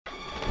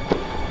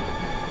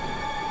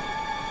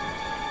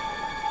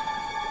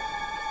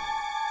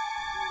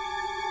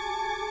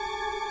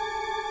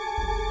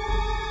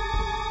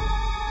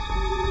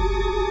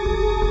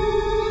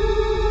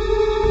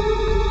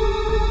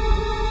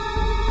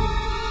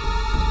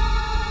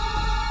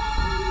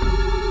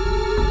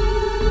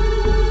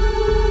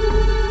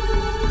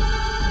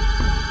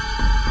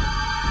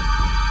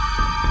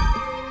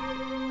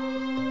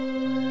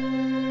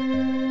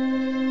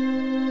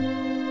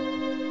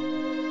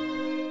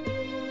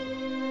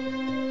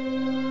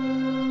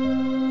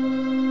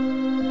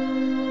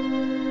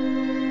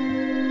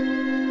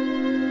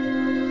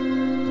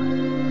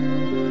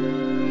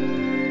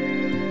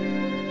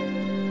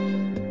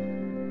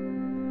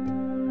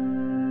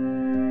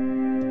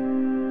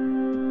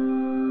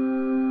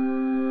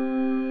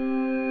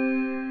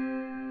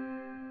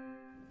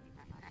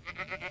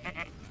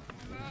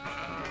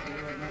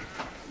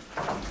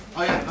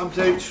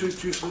Dave,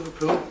 Truth Juice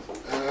Liverpool.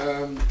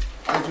 I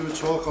do a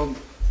talk on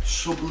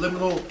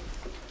subliminal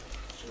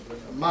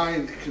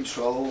mind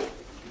control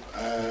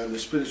and the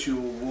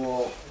spiritual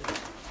war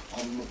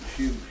on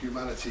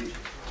humanity,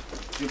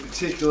 in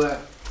particular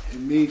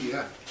in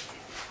media,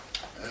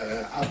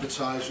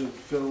 advertising,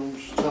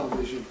 films,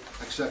 television,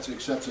 etc,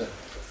 etc.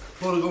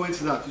 Before I go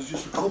into that, there's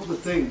just a couple of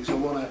things I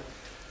want to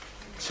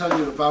tell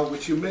you about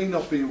which you may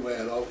not be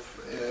aware of.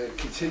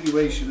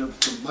 Continuation of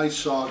my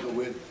saga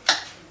with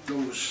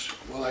those,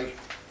 what I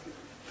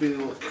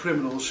feel,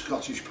 criminals,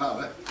 Scottish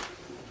Power,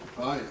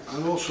 right,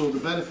 and also the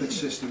benefit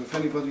system. If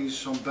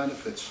anybody's on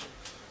benefits,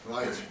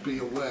 right, be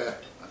aware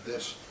of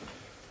this.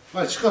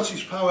 Right,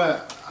 Scottish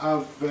Power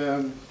have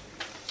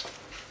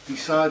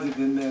decided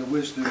in their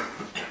wisdom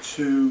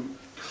to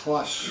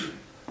class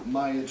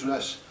my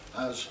address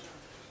as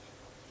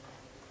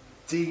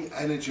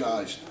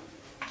de-energised.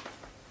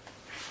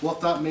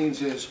 What that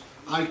means is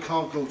I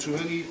can't go to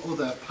any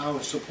other power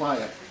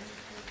supplier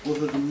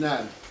other than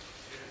them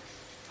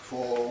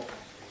for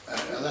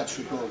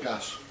electric or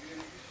gas.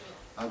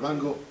 I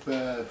rang up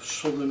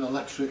Southern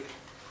Electric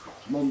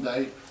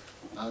Monday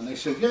and they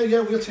said,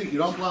 yeah, we'll take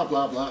you on, blah,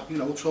 blah, blah. You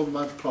know, told them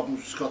I had problems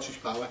with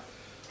Scottish Power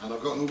and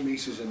I've got no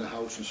meters in the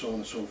house and so on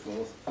and so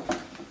forth.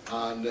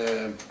 And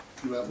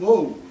he went,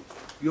 whoa,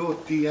 you're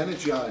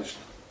de-energised.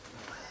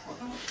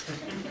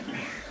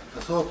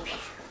 I thought,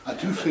 I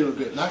do feel a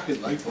bit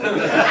knackered, like, but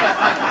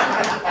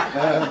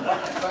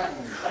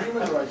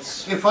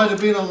if I'd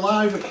have been a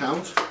live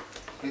account,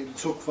 it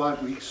took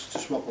 5 weeks to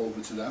swap over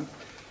to them.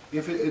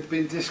 If it had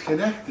been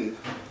disconnected,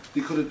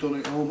 they could have done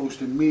it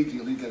almost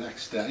immediately the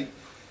next day.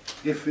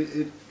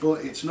 But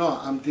it's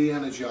not, I'm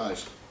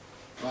de-energised.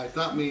 Right,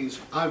 that means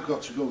I've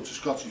got to go to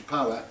Scottish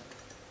Power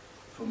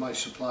for my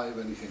supply of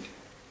anything.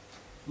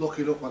 Look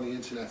it up on the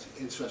internet,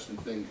 interesting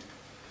thing.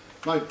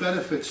 Right,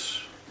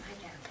 benefits.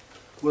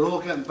 We're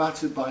all getting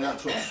battered by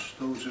Atos,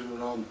 those who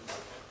are on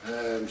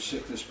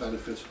sickness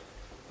benefit.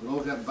 We're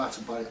all getting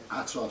battered by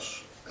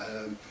Atos.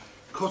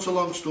 Cut a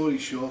long story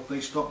short, they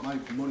stopped my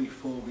money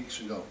 4 weeks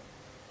ago,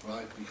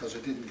 right, because I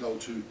didn't go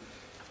to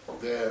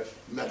their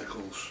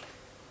medicals.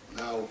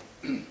 Now,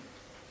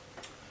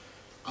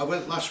 I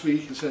went last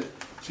week and said,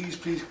 please,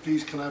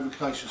 can I have a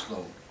crisis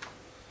loan?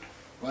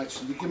 Right,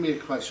 so they give me a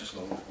crisis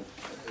loan.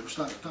 It was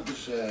that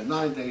was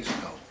 9 days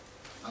ago,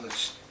 and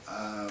it's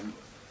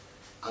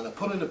and I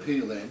put an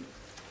appeal in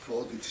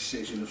for the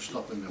decision of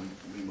stopping my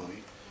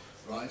money,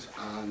 right?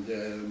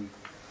 And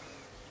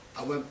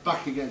I went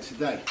back again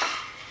today.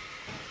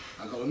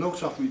 I got a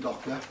note off my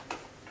doctor,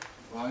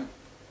 right?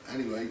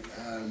 Anyway,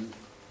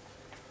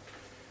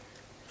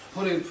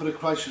 put in for the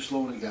crisis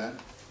loan again,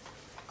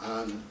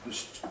 and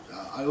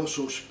I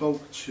also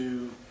spoke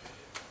to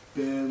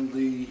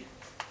Burnley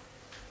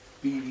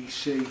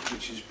BDC,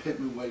 which is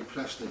Pitman Way,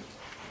 Preston,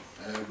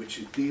 which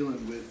is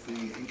dealing with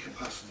the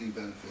incapacity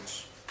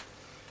benefits.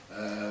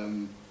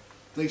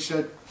 They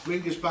said,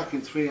 ring us back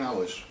in 3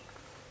 hours.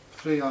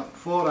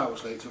 4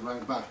 hours later,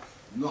 rang back.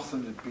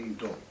 Nothing had been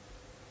done,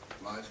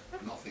 right?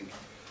 Nothing.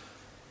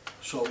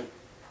 So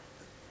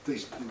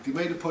they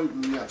made a point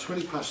with me at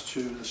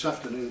 2:20 this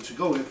afternoon to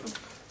go in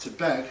to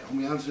beg on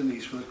my hands and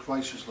knees for a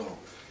crisis loan,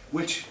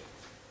 which,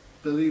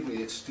 believe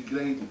me, it's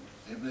degrading.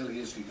 It really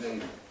is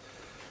degrading.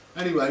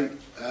 Anyway,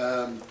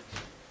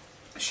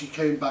 she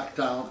came back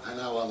down an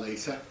hour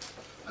later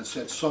and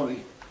said,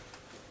 sorry,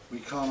 we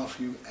can't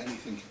offer you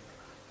anything,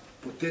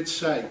 but did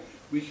say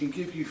we can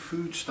give you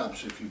food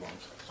stamps if you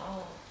want.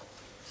 Oh.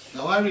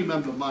 Now I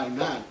remember my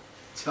nan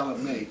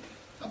telling me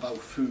about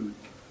food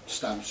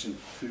stamps and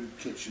food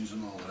kitchens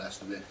and all the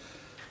rest of it.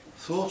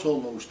 Thought all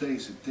those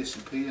days had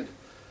disappeared.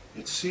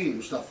 It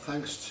seems that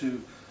thanks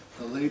to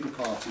the Labour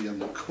Party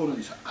and the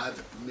current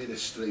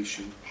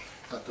administration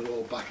that they're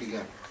all back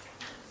again.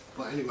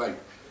 But anyway,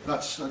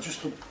 that's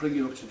just to bring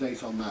you up to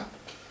date on that.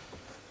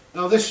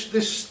 Now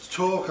this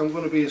talk, I'm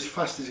going to be as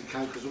fast as I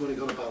can because I've only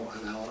got about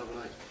an hour, haven't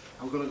I?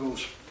 I'm going to go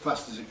as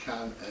fast as I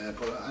can,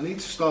 but I need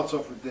to start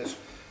off with this.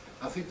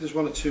 I think there's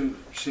one or two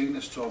seen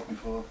this talk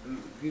before.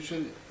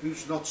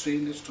 Who's not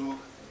seen this talk?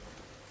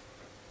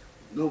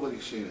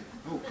 Nobody's seen it.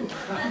 Oh, good.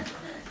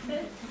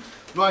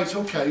 Right,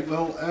 okay,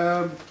 well,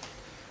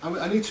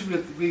 I need to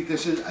read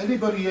this. Has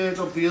anybody heard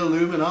of the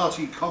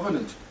Illuminati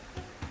Covenant?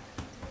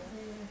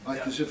 Right,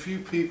 yeah. There's a few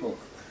people.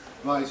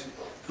 Right,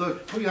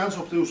 put your hands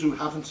up, those who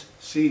haven't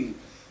seen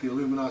the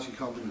Illuminati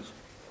Covenant.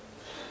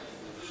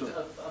 So,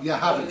 you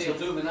haven't. The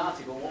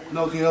Illuminati, but what?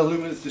 No,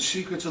 the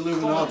secret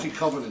Illuminati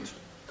Covenant.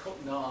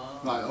 No.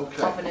 Right, okay.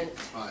 Covenant.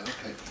 Right,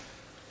 okay.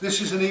 This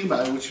is an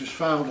email which was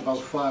found about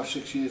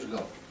 5-6 years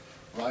ago.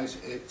 Right,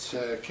 it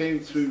came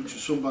through to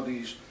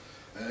somebody's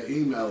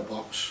email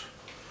box,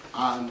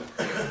 and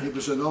it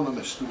was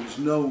anonymous. There was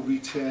no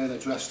return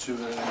address to it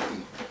or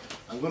anything.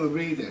 I'm going to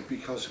read it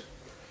because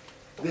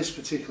this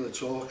particular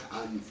talk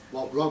and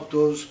what Rob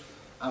does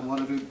and what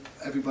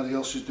everybody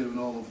else is doing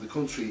all over the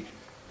country,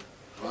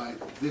 right,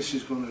 this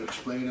is going to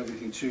explain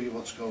everything to you,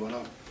 what's going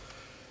on.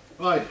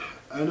 Right,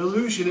 an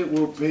illusion it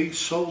will be,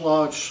 so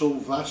large, so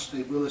vast,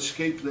 it will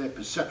escape their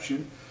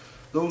perception,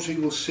 Those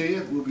who will see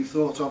it will be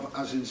thought of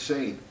as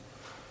insane.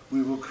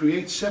 We will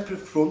create separate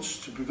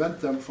fronts to prevent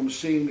them from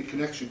seeing the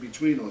connection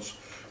between us.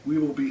 We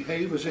will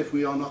behave as if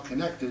we are not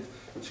connected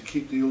to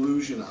keep the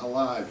illusion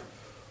alive.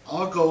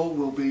 Our goal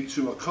will be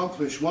to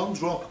accomplish one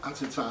drop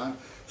at a time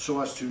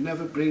so as to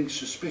never bring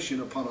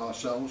suspicion upon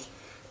ourselves.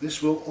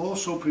 This will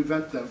also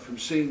prevent them from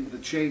seeing the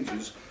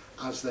changes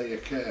as they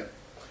occur.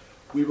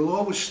 We will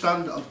always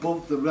stand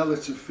above the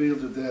relative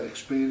field of their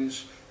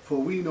experience, for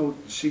we know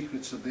the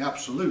secrets of the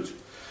absolute.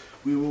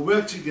 We will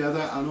work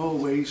together and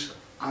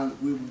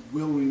we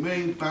will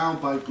remain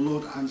bound by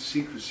blood and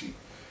secrecy.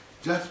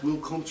 Death will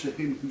come to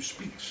him who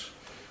speaks.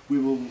 We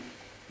will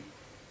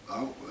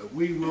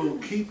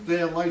keep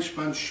their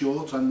lifespan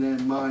short and their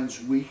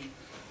minds weak,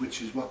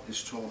 which is what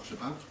this talks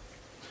about.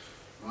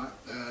 Right?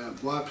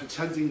 While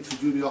pretending to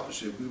do the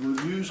opposite. We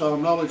will use our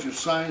knowledge of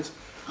science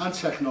and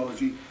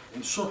technology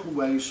in subtle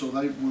ways so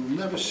they will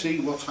never see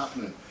what's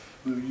happening.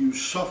 We will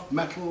use soft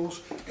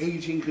metals,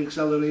 aging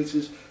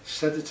accelerators,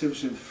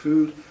 sedatives in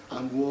food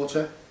and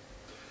water.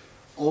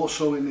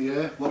 Also in the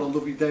air. What a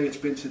lovely day it's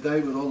been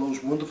today with all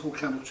those wonderful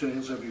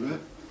chemtrails everywhere.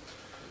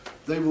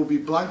 They will be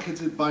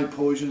blanketed by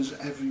poisons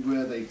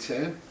everywhere they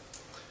turn.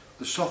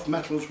 The soft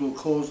metals will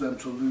cause them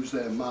to lose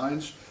their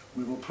minds.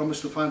 We will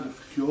promise to find a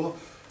cure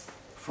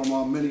from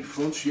our many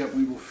fronts, yet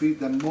we will feed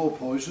them more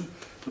poison.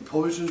 The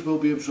poisons will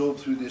be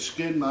absorbed through their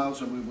skin, mouths,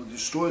 and we will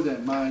destroy their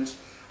minds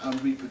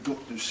and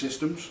reproductive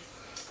systems.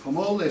 From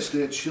all this,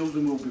 their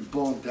children will be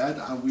born dead,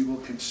 and we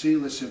will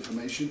conceal this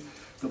information.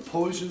 The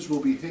poisons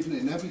will be hidden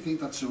in everything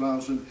that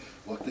surrounds them,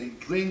 what they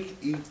drink,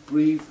 eat,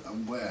 breathe,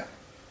 and wear.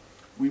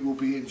 We will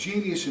be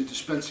ingenious in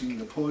dispensing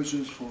the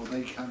poisons, for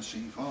they can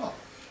see far.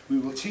 We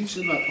will teach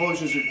them that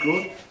poisons are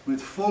good,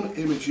 with fun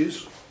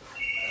images,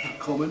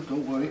 coming,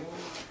 don't worry,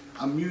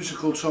 and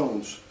musical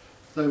tones.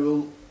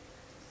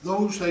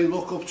 Those they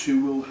look up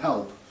to will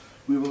help.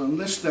 We will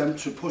enlist them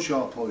to push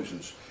our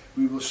poisons.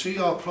 We will see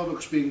our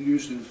products being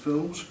used in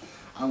films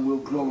and will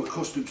grow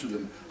accustomed to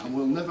them, and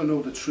will never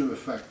know the true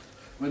effect.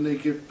 When they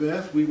give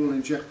birth, we will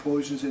inject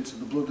poisons into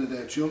the blood of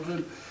their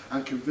children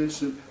and convince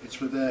them it's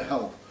for their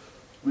help.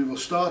 We will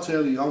start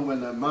early on. When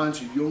their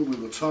minds are young, we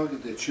will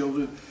target their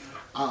children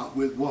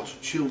with what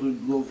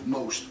children love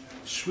most,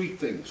 sweet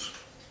things.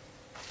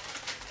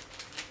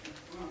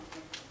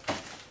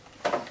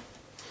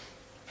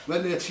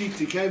 When their teeth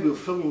decay, we'll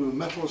fill them with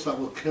metals that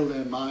will kill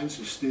their minds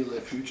and steal their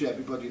future.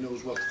 Everybody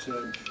knows what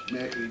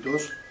mercury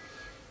does.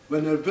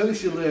 When their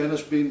ability to learn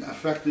has been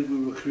affected, we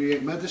will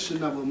create medicine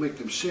that will make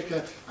them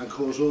sicker and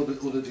cause all the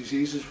other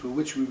diseases, for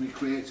which we will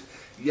create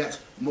yet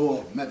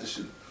more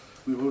medicine.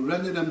 We will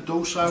render them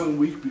docile and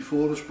weak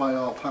before us by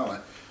our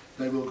power.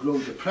 They will grow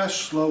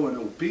depressed, slow and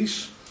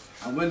obese,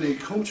 and when they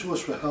come to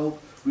us for help,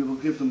 we will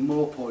give them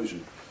more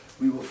poison.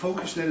 We will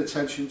focus their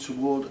attention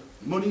toward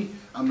money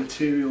and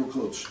material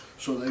goods,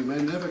 so they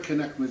may never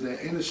connect with their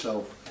inner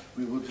self.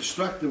 We will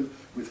distract them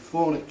with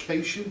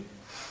fornication,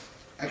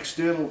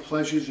 external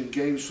pleasures and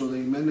games, so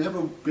they may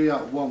never be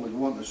at one with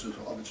oneness of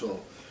it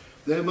all.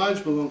 Their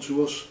minds belong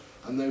to us,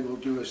 and they will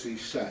do as we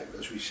say.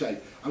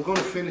 I'm going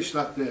to finish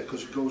that there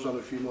because it goes on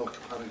a few more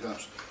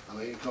paragraphs, and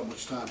I ain't got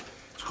much time.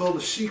 It's called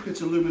The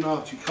Secret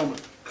Illuminati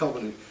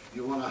Covenant.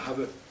 You want to have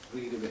a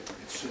read of it.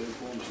 It's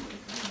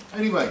informative.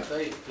 Anyway.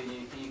 Dave, can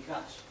you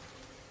catch?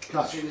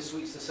 Catch. See the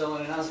sweets they're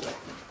selling in Asda?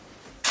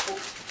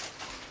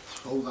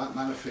 Oh, that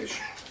man of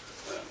fish.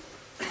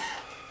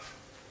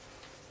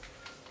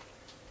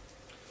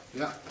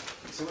 Yeah.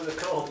 Some of the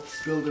called.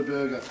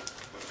 Bilderberger.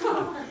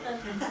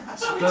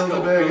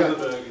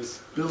 Bilderbergers.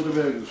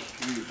 Bilderbergers.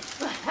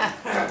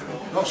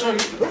 Oh, sorry.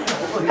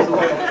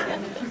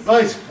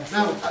 Right,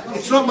 now,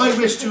 it's not my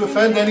wish to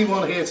offend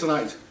anyone here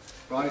tonight,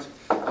 right?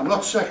 I'm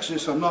not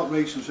sexist, I'm not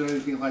racist or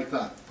anything like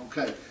that,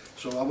 okay?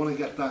 So I want to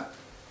get that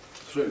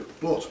through.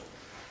 But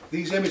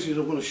these images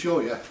I'm going to show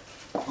you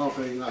are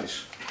very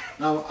nice.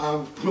 Now,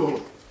 I'm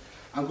going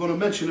to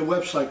mention a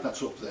website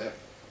that's up there,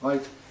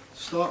 right?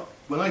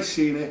 When I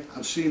seen it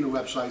and seen the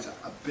website,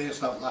 I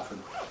burst out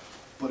laughing.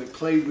 But it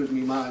played with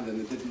my mind and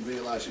I didn't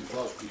realise it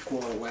was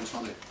before I went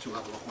on it to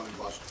have a look what it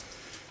was.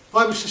 If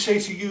I was to say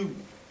to you,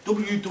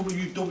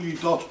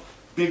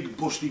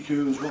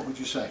 www.bigbustycoons, what would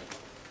you say?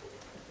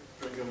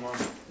 Bring them on.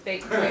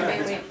 Big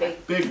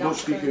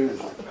Busty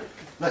Coons.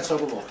 Let's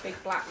have a look. Big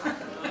black one.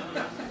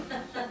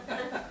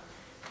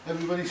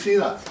 Everybody see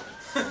that?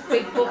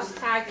 Big bus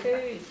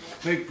tycoon.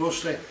 Big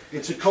Bus.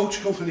 It's a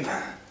coach company.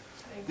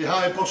 They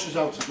hire buses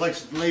out, like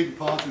the Labour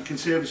Party,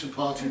 Conservative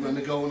Party, when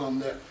they're going on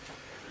the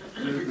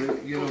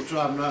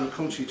driving around the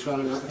country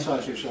trying to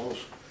advertise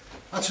themselves.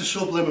 That's a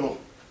subliminal,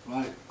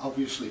 right,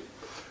 obviously.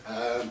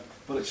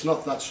 But it's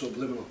not that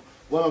subliminal.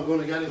 What I'm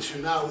going to get into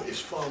now is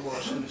far more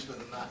sinister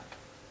than that.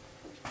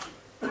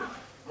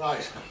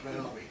 Right, where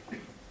are we?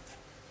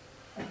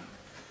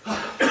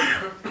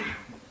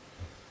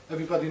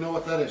 Everybody know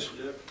what that is?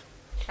 Yep.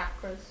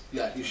 Chakras.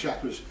 Yeah, your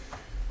chakras.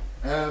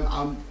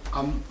 I'm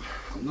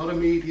not a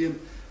medium,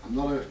 I'm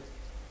not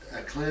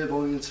a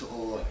clairvoyant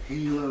or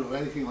healer or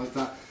anything like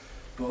that,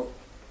 but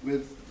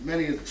with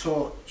many of the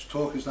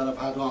talkers that I've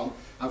had on,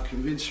 have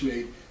convinced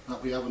me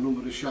that we have a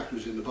number of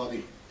chakras in the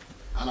body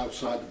and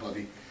outside the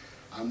body,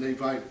 and they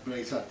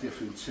vibrate at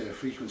different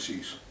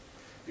frequencies.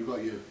 You've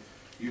got your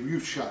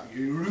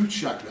root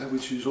chakra,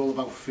 which is all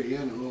about fear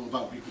and all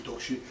about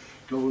reproduction,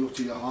 going up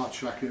to your heart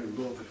chakra and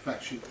law of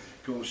affection,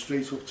 going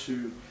straight up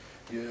to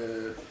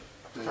your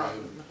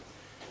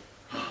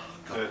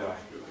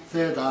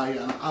third eye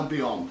and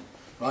beyond,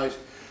 right?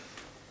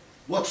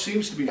 What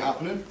seems to be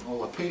happening,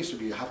 or appears to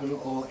be happening,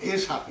 or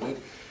is happening,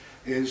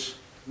 is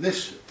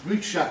this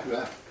root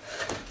chakra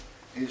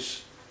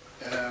is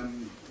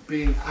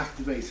being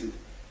activated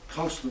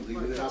constantly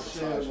with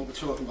advertising. What we're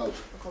talking about.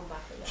 We'll come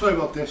back to that. Sorry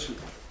about this,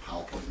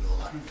 PowerPoint and all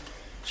that.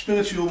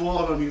 Spiritual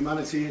war on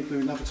humanity,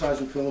 including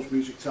advertising, films,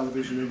 music,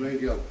 television and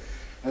radio.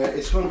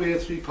 It's going to be in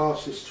 3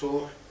 parts, this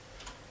talk.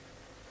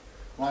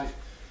 Right.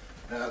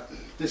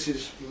 This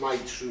is my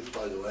truth,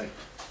 by the way.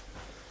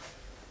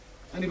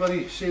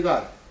 Anybody see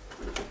that?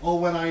 Or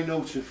when I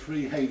know to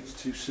free hate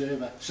to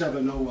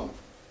sever no one.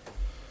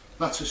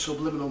 That's a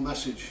subliminal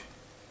message.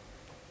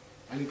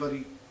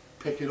 Anybody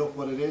pick it up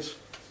what it is?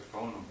 It's a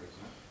phone number,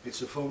 isn't it?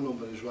 It's a phone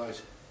number, is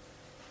right.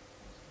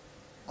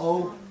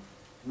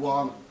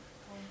 01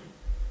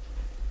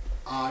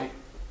 I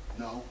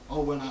no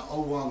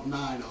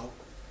 01990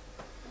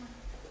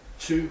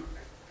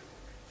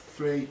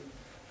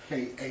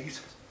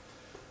 2388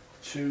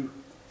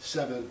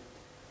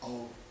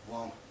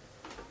 2701.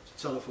 It's a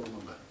telephone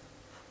number.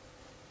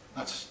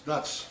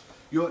 That's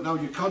your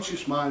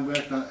conscious mind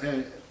worked that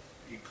your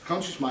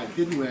conscious mind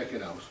didn't work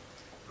it out,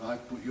 right?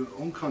 But your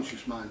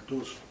unconscious mind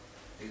does.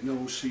 It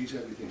knows, sees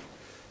everything.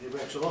 It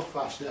works a lot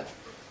faster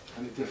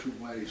and in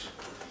different ways.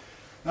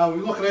 Now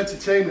we look at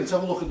entertainment.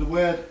 Have a look at the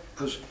word,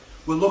 because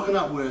we're looking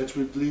at words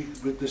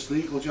with this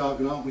legal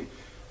jargon, aren't we?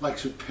 Like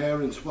so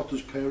parent. What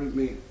does parent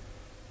mean?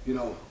 You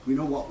know, we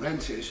know what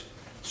rent is.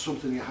 It's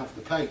something you have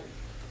to pay.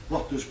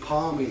 What does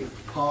par mean?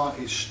 Par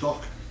is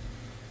stock.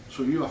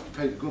 So you have to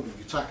pay the government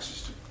your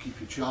taxes to keep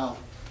your child.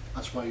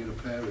 That's why you're a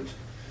parent.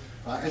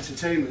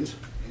 Entertainment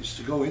is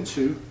to go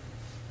into,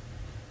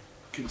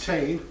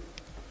 contain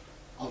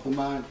of the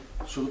mind.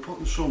 So they're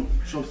putting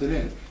something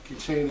in,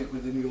 contain it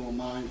within your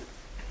mind.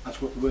 That's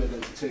what the word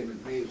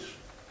entertainment means.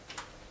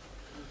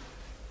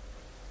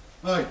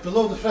 Right,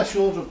 below the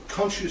threshold of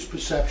conscious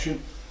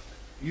perception,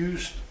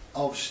 use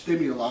of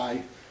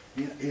stimuli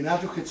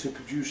inadequate to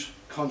produce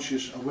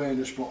conscious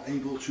awareness but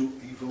able to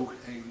evoke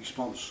a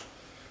response.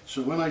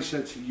 So when I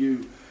said to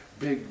you,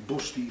 big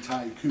busty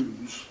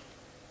tycoons,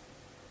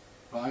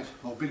 right,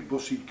 or big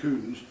busty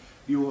coons,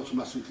 you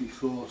automatically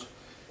thought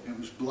it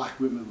was black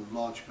women with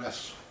large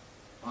breasts.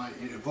 Right?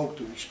 It evoked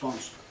a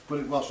response, but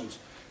it wasn't.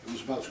 It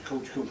was about a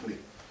coach company.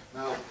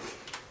 Now,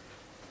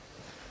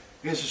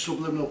 here's a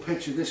subliminal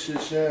picture. This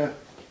is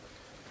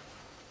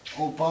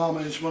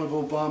Obama's, one of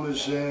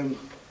Obama's,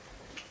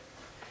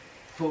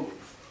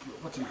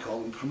 what do we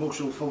call them,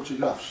 promotional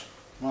photographs.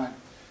 Right.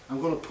 I'm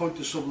going to point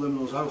the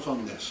subliminals out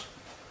on this.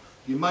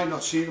 You might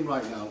not see them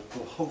right now,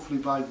 but hopefully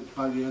by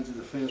the end of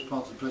the first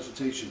part of the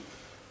presentation,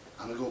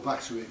 and I'll go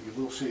back to it, you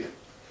will see it.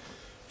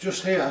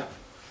 Just here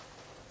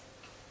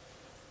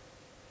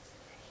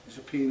is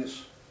a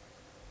penis,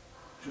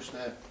 just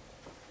there.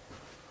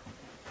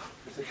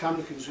 If the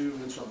camera can zoom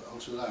in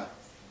onto that,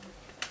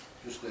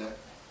 just there.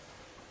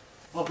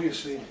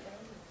 Obviously,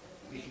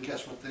 you can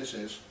guess what this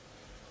is.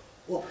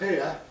 Up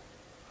here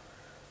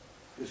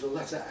is a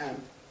letter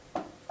M,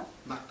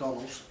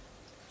 McDonald's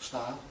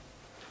style.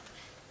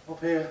 Up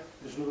here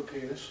is another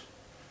penis.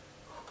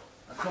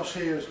 Across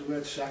here is the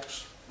word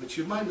sex, which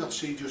you might not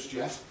see just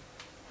yet.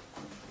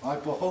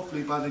 Right, but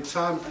hopefully by the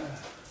time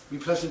my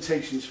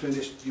presentation is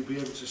finished, you'll be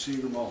able to see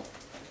them all.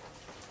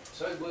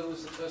 Sorry, where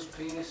was the first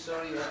penis?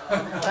 Sorry.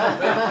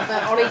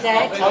 On his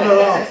head. On and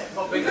on.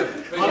 Not bigger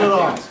On and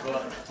on. penis,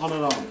 but, On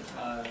and on.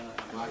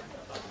 Right.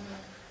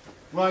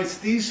 Right,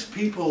 these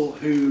people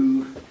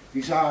who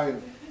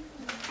design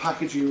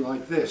packaging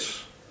like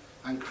this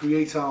and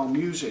create our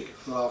music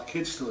for our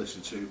kids to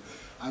listen to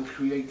and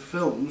create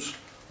films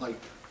like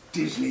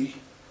Disney,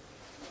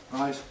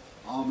 right,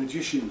 are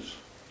magicians.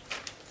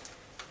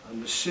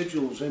 And the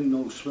sigils in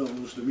those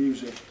films, the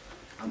music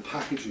and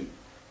packaging,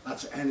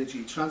 that's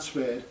energy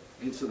transferred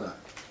into that.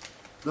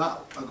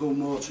 That I'll go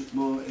more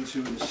into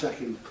in the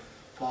second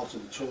part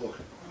of the talk.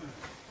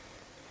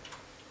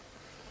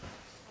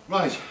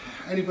 Right,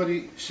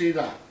 anybody see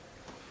that?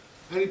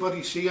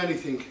 Anybody see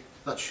anything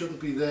that shouldn't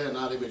be there in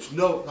that image?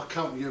 No, not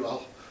counting you,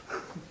 Al.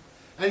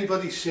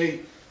 Anybody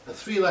see a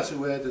 3-letter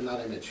word in that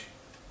image?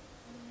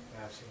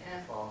 Yeah, I've seen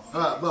it before.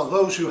 Well,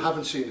 those who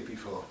haven't seen it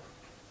before.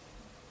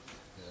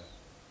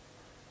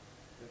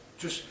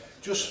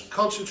 Just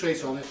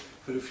concentrate on it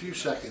for a few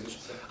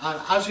seconds,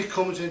 and as it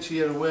comes into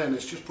your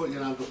awareness, just put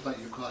your hand up like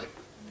you've got it.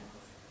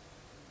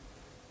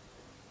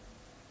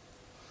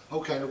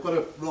 Okay, I've got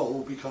to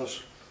roll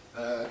because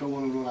I don't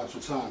want to run out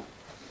of time.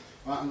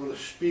 Right, I'm going to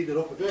speed it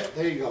up a bit.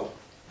 There you go.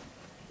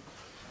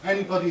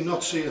 Anybody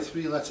not see a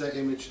 3-letter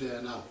image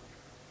there now?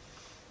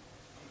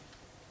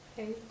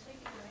 Who?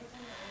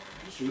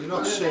 So you're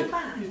not seeing.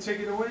 You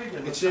take it away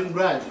again. It's in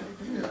red.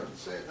 Yeah,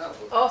 say it that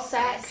way. Or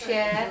sex,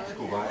 yeah.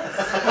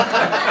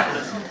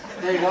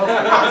 There you go.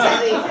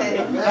 That's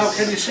anything. Now,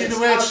 can you see the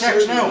word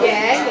sex now?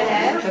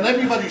 Yeah, Can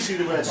everybody see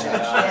the word sex?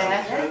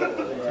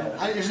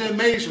 yeah. Isn't it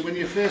amazing when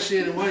you first see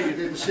it in way you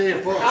didn't see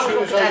it, but as Oh,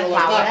 soon as look I at go that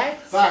like flower, that, eh?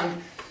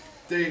 bang,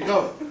 there you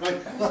go.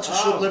 Right, that's a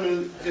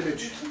subliminal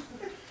image.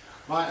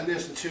 Right, and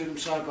there's the two of them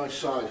side by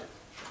side.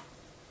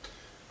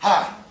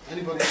 Ha!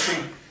 Anybody see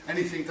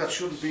anything that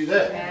shouldn't be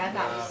there? Yeah,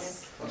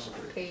 that's a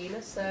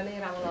penis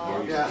earlier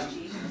on. Yeah.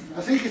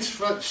 I think it's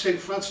St.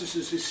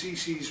 Francis's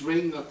Assisi's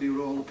ring that they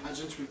were all the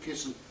peasants were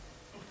kissing.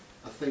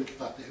 I think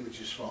that the image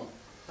is from.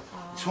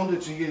 It's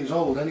hundreds of years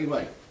old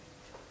anyway.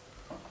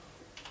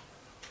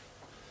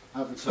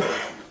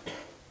 Advertising.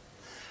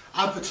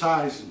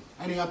 Advertising.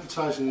 Any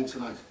advertising in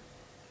tonight?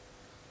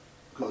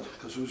 Good,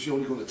 because I was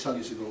only going to tell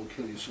you to go and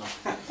kill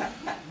yourself.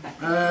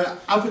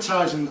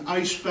 Advertising.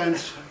 I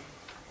spent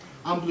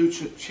and blue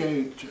chip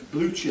chain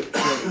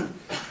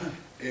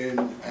in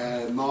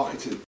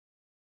marketing.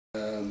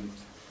 A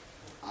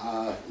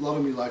lot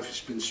of my life has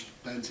been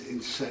spent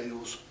in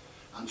sales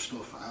and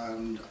stuff,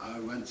 and I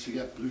went to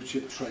get blue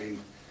chip trained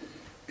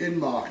in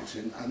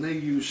marketing, and they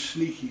use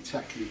sneaky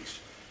techniques.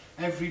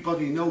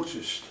 Everybody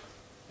noticed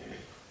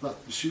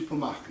that the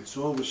supermarkets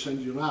always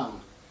send you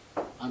around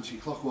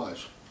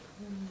anti-clockwise.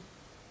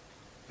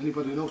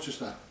 Anybody notice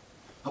that?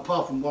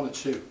 Apart from one or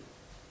two,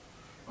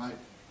 right?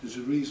 There's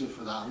a reason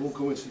for that. I won't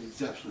go into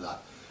the depths of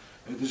that.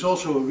 There's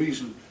also a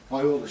reason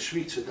why all the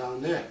streets are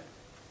down there.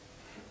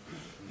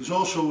 There's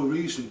also a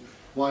reason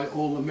why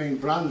all the main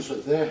brands are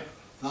there,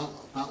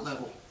 that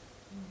level,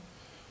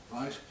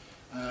 right?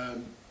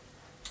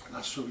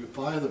 That's so you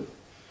buy them.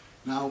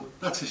 Now,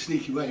 that's a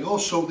sneaky way.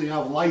 Also, they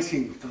have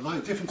lighting,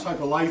 different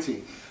type of lighting.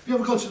 If you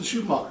ever gone to the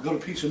supermarket, got a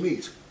piece of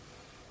meat,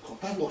 oh,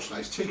 that looks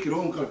nice, take it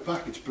home, got it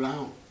back, it's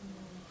brown.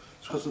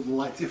 It's because of the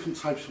light, different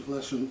types of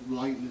lighting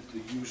that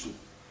they're using,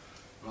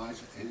 right?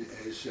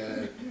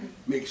 It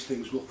makes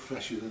things look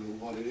fresher than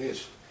what it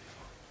is.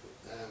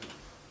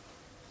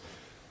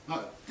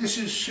 Now, this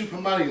is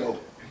Super Mario.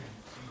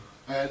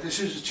 This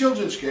is a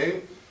children's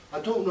game. I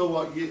don't know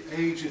what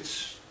age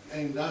it's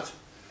aimed at.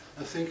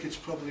 I think it's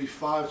probably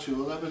 5 to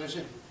 11, is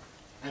it?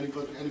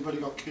 Anybody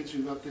got kids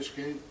who have this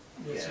game?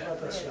 Yes,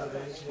 about that sort of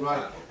age, yeah.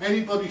 Right.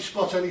 Anybody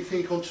spot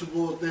anything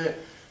untoward there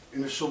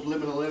in a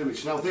subliminal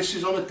image? Now, this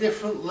is on a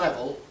different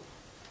level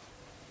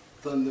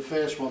than the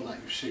first one that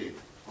you've seen,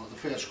 or the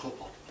first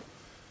couple.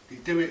 They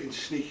do it in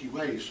sneaky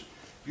ways.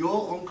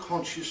 Your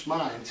unconscious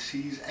mind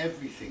sees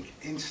everything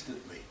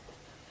instantly.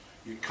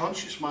 Your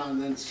conscious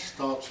mind then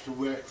starts to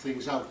work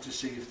things out to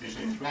see if there's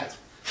a threat.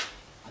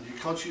 And your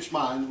conscious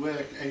mind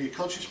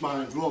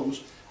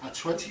runs at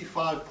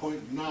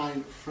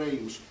 25.9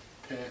 frames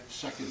per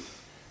second.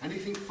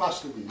 Anything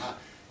faster than that,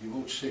 you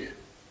won't see it.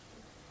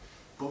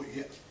 But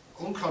your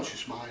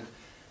unconscious mind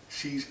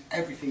sees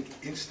everything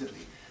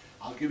instantly.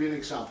 I'll give you an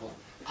example.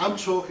 I'm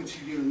talking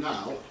to you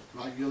now,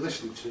 right? You're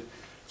listening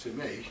to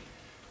me,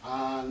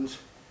 and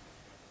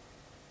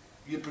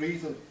you're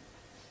breathing.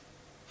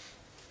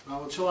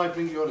 Now, until I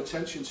bring your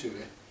attention to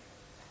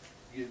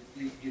it,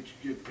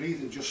 your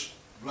breathing just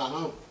ran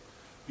out.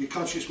 Your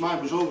conscious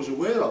mind was always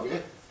aware of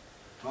it,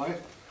 right?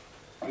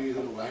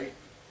 Breathing away.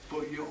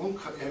 But your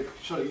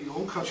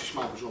unconscious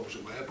mind was always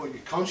aware, but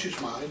your conscious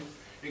mind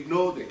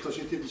ignored it because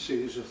it didn't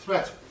see it as a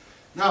threat.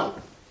 Now,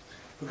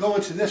 we go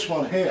into this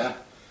one here,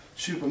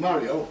 Super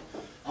Mario,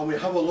 and we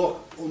have a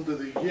look under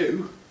the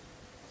U,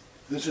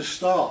 there's a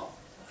star.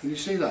 Can you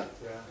see that?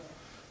 Yeah.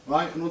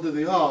 Right, and under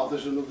the R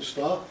there's another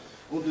star,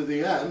 under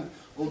the M,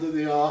 under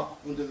the R,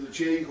 under the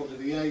G, under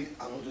the A,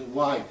 and under the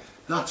Y.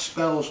 That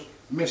spells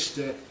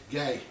Mr.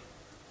 Gay.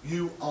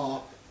 You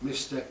are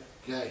Mr.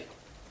 Gay.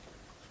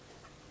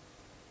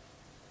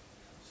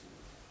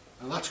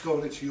 And that's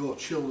going into your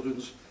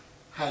children's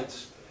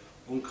heads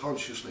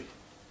unconsciously.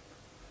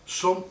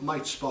 Some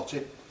might spot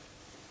it,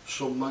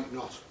 some might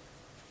not.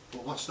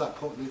 But what's that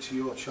putting into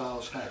your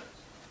child's head?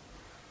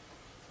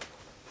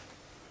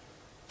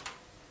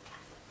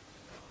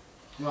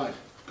 Right,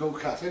 go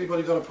cat.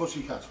 Anybody got a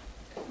pussy cat?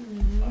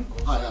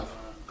 I have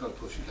got a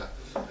pussy cat.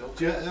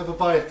 Do you ever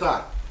buy it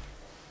that?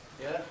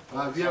 Yeah.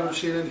 Have you ever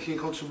seen anything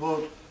come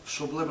toward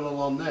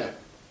subliminal on there?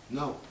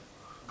 No.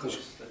 Because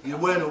you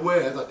weren't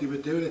aware that they were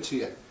doing it to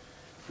you.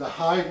 They're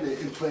hiding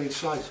it in plain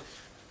sight.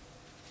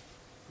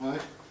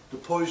 Right?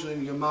 They're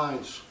poisoning your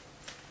minds.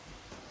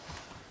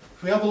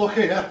 If we have a look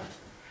here,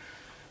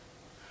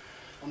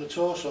 on the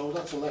torso,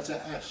 that's a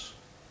letter S.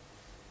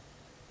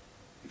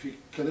 If you,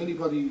 can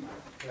anybody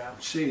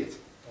see it?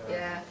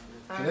 Yeah.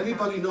 Can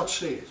anybody not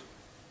see it?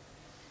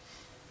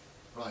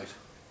 Right.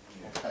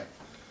 Okay.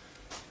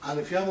 And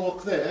if you have a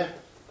look there,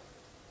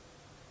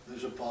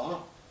 there's a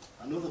bar,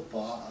 another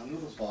bar,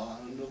 another bar,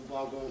 and another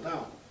bar going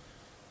down.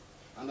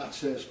 And that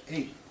says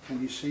E.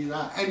 Can you see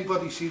that?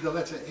 Anybody see the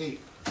letter E?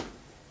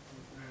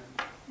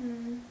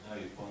 No,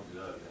 you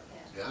pointed out,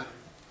 Yeah.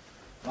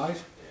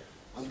 Right?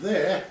 And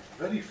there,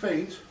 very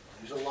faint,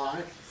 is a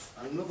line,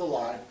 and another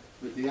line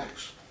with the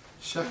X.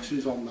 Sex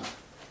is on that.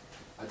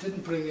 I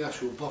didn't bring the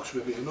actual box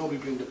with me. I normally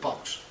bring the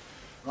box,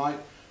 right?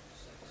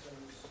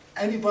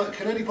 Anybody,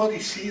 can anybody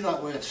see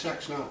that word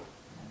sex now?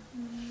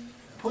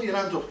 Put your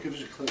hand up, give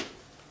us a clue.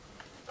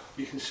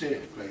 You can see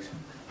it, great.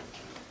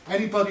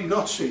 Anybody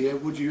not see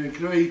it, would you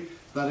agree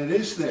that it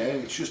is there,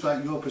 it's just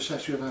that your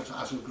perception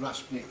hasn't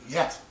grasped it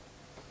yet?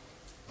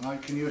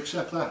 Right, can you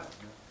accept that?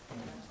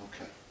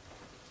 Okay.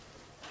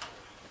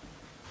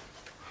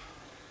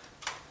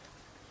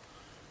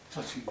 It's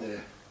actually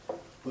there.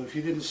 But if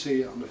you didn't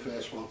see it on the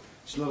first one,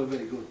 it's not a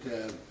very good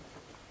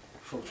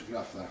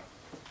photograph there.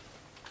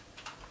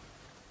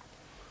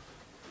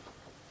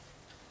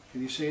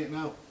 Can you see it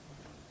now?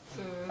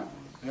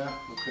 Yeah,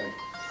 okay.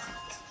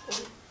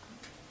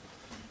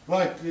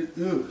 Right,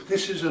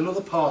 this is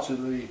another part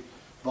of the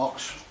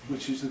box,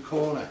 which is the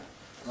corner,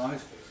 right?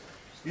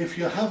 If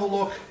you have a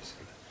look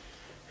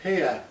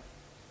here,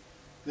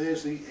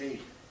 there's the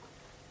E.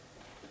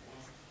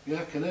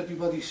 Yeah, can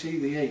everybody see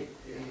the E?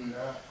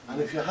 Yeah.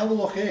 And if you have a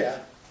look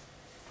here,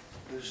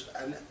 there's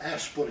an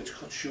S, but it's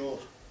cut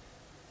short.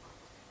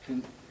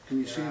 Can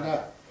you see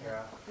that?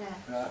 Yeah.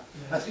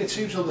 Yeah. It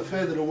seems though the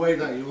further away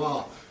that you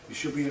are, you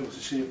should be able to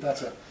see it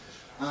better.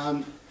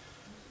 And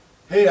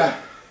here,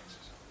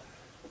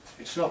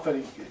 it's not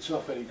very good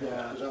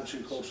because I'm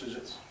too close.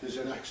 There's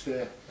an X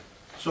there.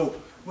 So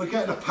we're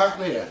getting a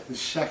pattern here.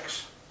 There's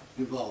sex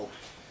involved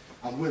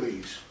and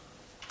willies.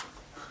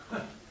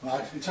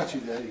 Right, it's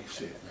actually there. You can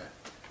see it there.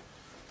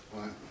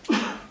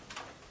 Right.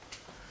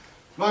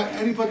 Right.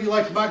 Anybody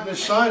like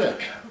Magnus cider?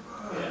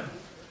 Yeah.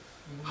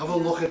 Have a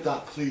look at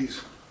that,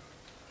 please,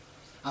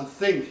 and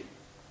think,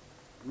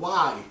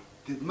 why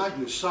did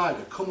Magnus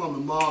cider come on the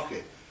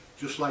market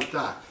just like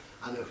that?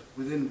 And if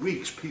within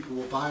weeks people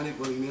were buying it,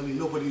 well, nearly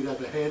nobody had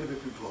ever heard of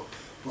it before,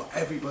 but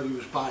everybody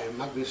was buying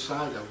Magnus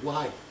cider.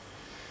 Why?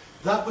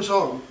 That was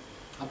on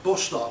a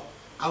bus stop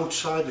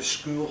outside a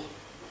school.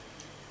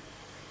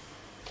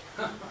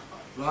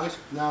 Right?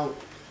 Now,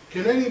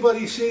 can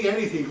anybody see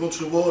anything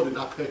untoward in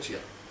that picture?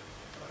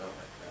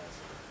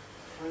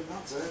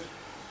 That's it.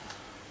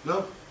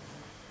 No?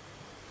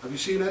 Have you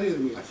seen any of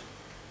them yet?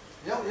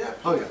 Yeah, yeah.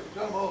 Oh, yeah.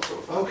 Got them all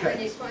so far.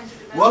 Okay.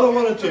 What I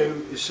want to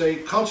do is say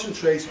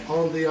concentrate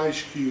on the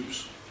ice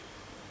cubes.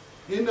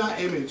 In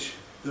that image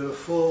there are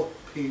 4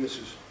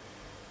 penises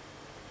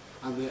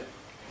and they're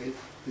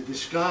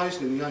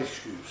disguised in the ice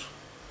cubes.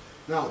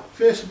 Now,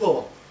 first of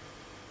all,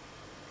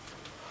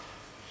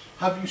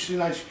 have you seen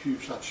ice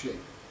cubes that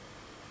shape?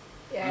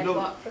 Yeah, No.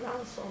 but for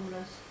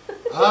handsomeness.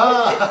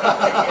 Ah!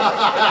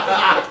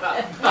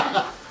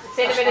 It's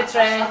in a bit of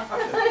tray.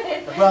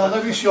 Well,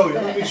 let me show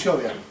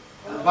you.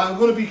 But I'm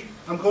going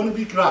to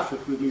be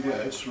graphic with my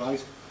words,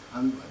 right?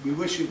 And we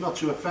wish it not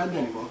to offend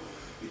anyone.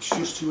 It's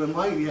just to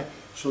enlighten you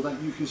so that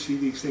you can see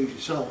these things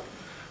yourself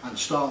and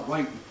start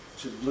writing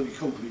to the bloody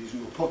companies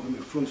who are putting them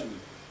in front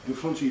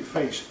of your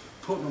face,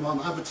 putting them on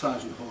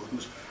advertising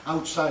hoardings,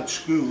 outside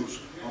schools,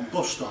 on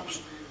bus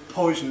stops,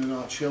 poisoning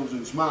our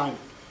children's mind.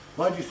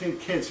 Why do you think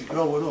kids are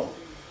growing up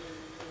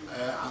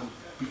and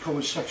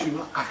becoming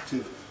sexually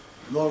active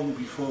long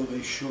before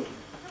they should?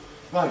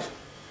 Right,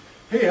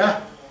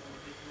 here,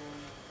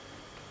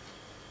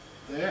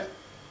 there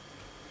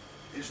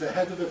is the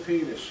head of the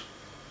penis.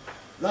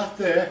 That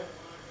there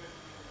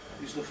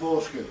is the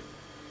foreskin.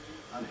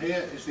 And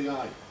here is the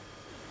eye.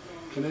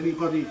 Can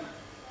anybody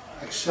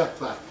accept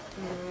that?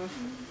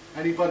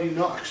 Anybody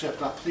not accept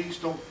that? Please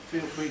don't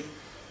feel free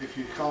if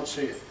you can't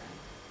see it.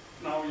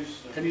 No, you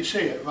see. Can you see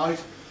it,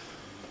 right?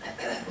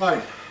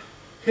 Right,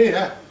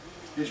 here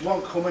is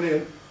one coming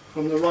in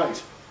from the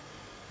right.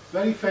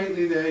 Very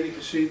faintly there you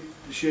can see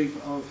the shape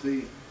of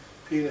the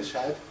penis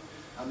head,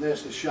 and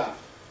there's the shaft.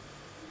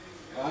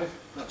 Right,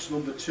 that's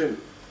number 2.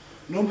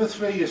 Number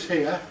 3 is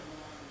here,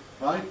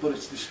 right, but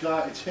it's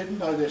disguised, it's hidden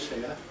by this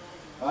here.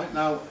 Right,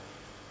 now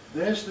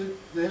there's the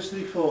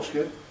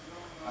foreskin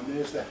and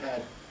there's the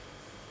head.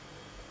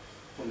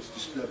 But it's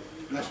just, the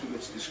rest of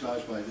it's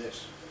disguised by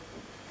this.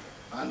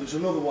 And there's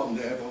another one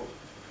there, but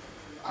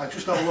I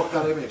just have a look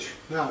at that image.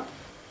 Now,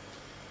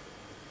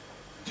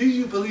 do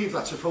you believe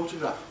that's a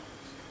photograph?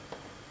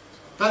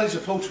 That is a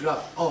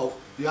photograph of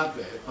the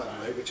advert, by the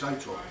way, which I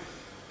took.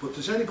 But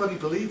does anybody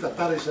believe that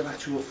that is an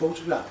actual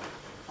photograph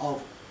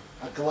of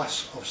a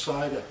glass of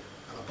cider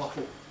and a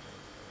bottle?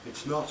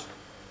 It's not.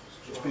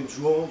 It's been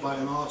drawn by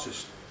an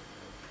artist.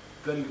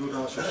 Very good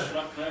artist.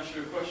 Can I ask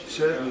you a question?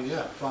 Certainly,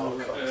 yeah. Far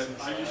away.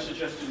 Are you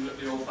suggesting that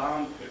the old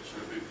barn picture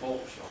have been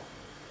photoshopped?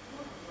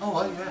 Oh,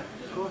 right, yeah,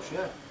 of course,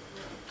 yeah.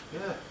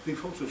 Yeah, they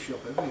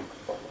Photoshop everything.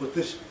 But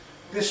this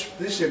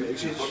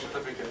image is...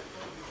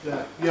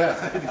 Yeah, yeah.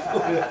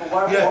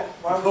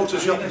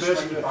 Photoshop the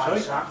version.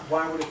 Sorry?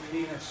 Why would a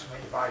penis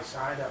make you buy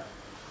cider?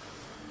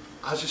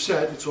 As I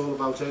said, it's all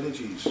about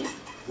energies.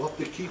 What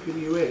they're keeping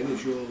you in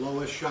is your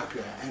lower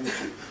chakra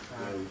energy.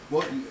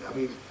 I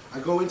mean, I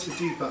go into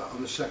deeper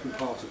on the second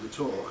part of the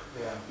talk.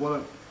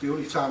 Yeah. The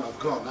only time I've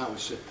got now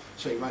is to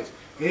say, right,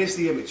 here's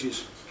the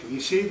images. Can you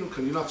see them?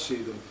 Can you not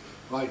see them?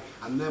 Right,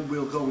 and then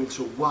we'll go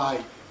into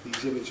why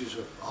these images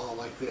are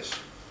like this,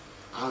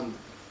 and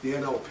the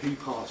NLP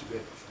part of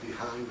it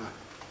behind that,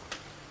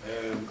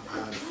 and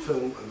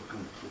film.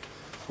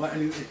 Well,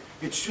 anyway,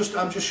 it's just,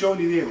 I'm just showing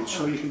you the image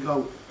so you can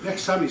go,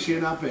 next time you see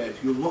an advert,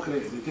 you'll look at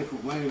it in a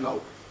different way and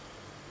go,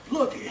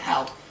 bloody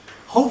hell.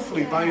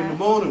 Hopefully by in the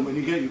morning when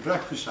you get your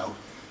breakfast out,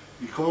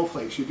 your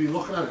cornflakes, you'll be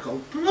looking at it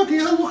going, bloody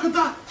hell, look at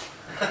that.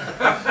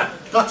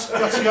 That's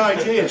the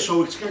idea.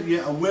 So it's getting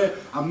you aware,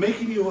 I'm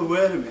making you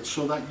aware of it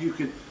so that you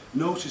can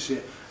notice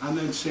it, and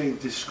then saying,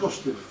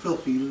 disgusting,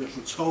 filthy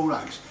little toe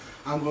rags,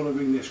 I'm going to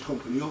ring this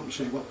company up and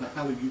say, what the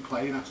hell are you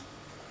playing at?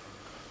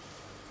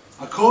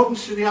 According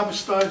to the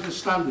Advertising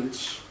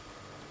Standards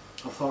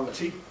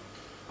Authority,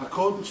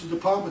 according to the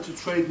Department of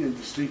Trade and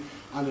Industry,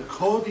 and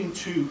according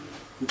to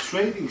the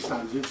trading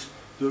standards,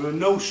 there are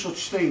no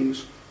such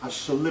things as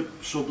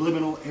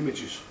subliminal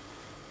images.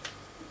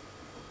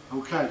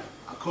 Okay,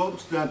 according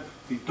to them,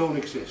 they don't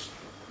exist.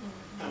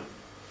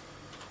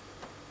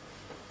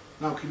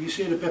 Now, can you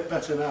see it a bit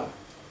better now?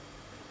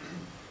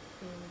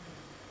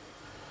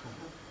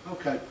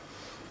 Okay.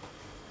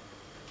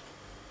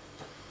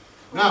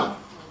 Now,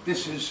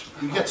 this is,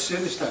 we get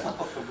sinister.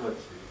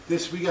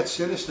 We get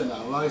sinister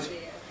now, right?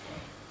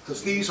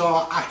 Because these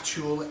are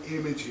actual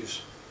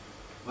images,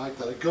 right,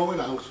 that are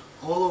going out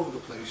all over the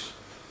place.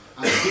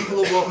 And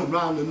people are walking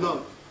around and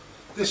not.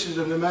 This is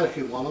an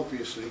American one,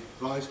 obviously,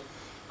 right?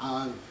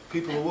 And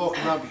people are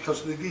walking around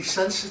because they're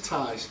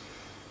desensitized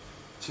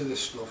to this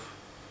stuff,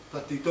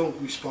 that they don't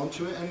respond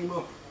to it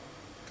anymore.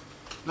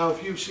 Now,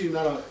 if you've seen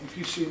that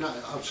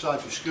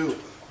outside your school,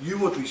 you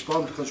would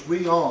respond, because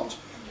we aren't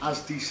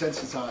as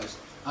desensitized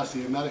as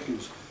the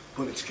Americans,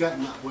 but it's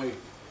getting that way.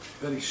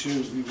 Very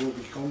soon we will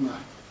become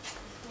that.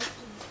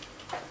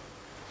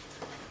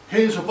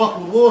 Here's a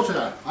bottle of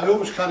water. I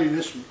always carry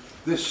this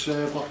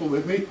bottle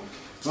with me,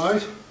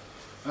 right?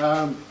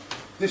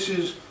 This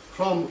is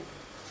from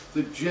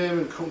the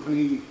German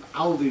company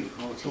Aldi,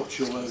 or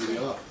Dutch, or whatever they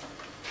are,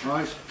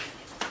 right?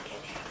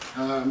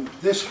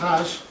 This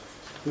has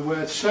the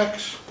word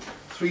sex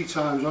 3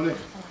 times on it,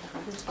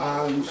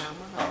 and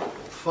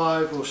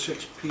 5 or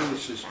 6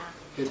 penises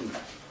hidden.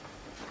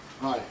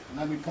 Right, and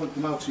let me point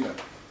them out here.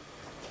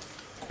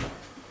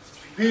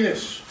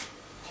 Penis,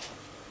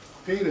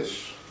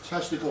 penis,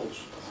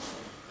 testicles,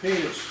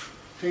 penis,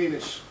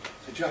 penis,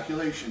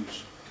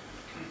 ejaculations.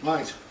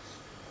 Right.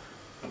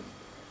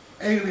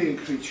 Alien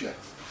creature.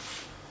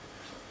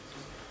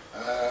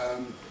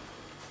 The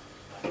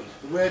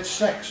word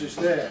sex is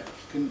there.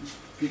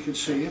 If you can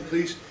see it,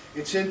 please.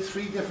 It's in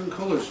 3 different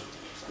colours.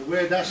 The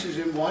word S is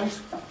in white.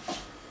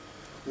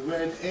 The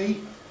word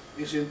E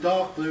is in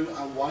dark blue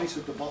and white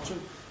at the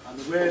bottom. And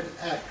the word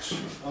X,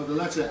 or the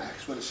letter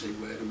X, when I say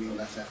word I mean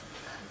letter.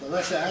 The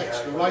letter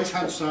X, the right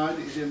hand side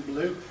is in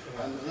blue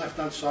and the left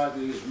hand side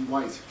is in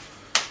white.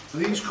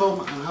 Please come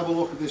and have a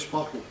look at this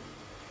bottle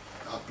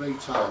at break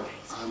time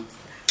and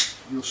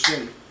you'll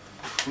see.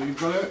 Well, you've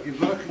got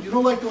to, you know,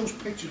 like those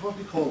pictures, what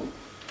do you call them?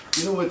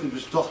 You know where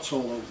there's dots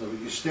all over them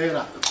and you stare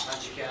at them?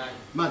 Magic eye.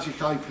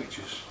 Magic eye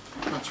pictures.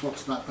 That's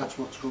what's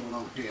going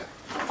on here.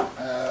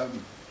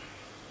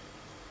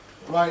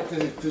 Right,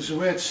 there's the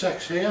word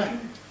sex here.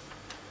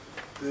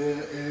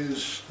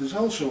 There's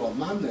also a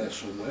man there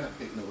somewhere,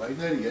 hidden away.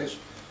 There he is.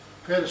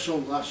 Pair of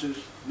sunglasses,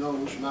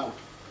 nose, mouth.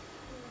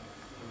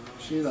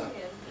 See that? Oh,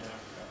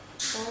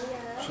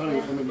 yeah. Sorry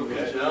if I'm in the way.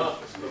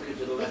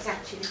 It's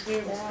actually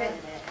famous, isn't it?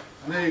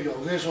 And there you go.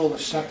 There's all the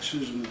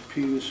sexes and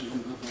penises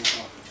and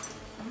that.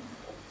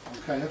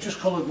 Okay, I've just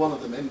coloured one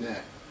of them in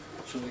there.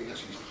 So I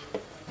guess he's...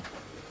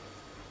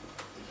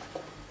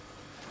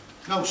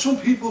 Now, some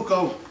people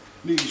go,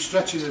 maybe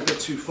stretching a bit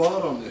too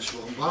far on this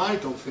one, but I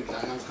don't think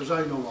I am, because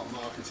I know what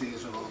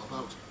marketeers are all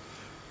about.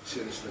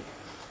 Seriously.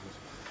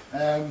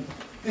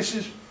 This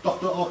is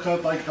Dr.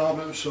 Ocker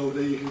bicarbonate of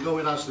soda. You can go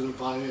in Aston and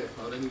buy it,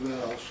 or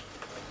anywhere else.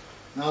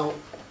 Now,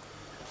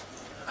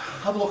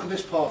 have a look at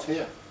this part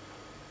here.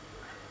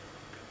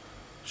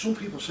 Some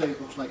people say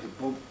it looks like a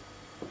bum,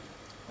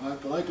 right,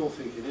 but I don't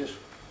think it is.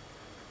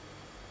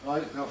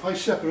 Right, now if I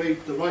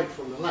separate the right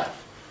from the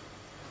left,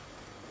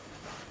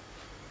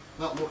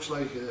 that looks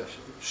like a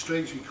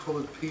strangely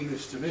coloured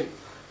penis to me.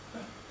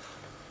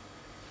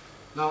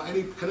 Now,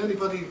 can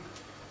anybody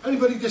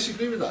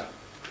disagree with that?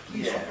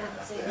 Please. Yeah,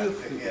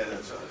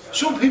 that's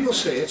some people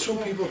say it, some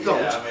people don't,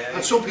 Yeah, I mean,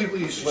 and some people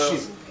you're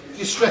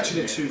stretching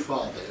it too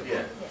far there.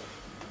 Yeah.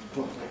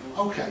 But,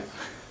 okay.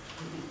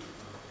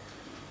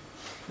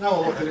 Now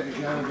I'll look at it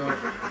again and go,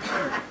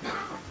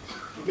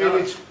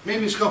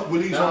 maybe it's got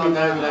willies on it.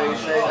 No, you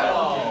say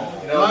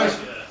that. You know, Right?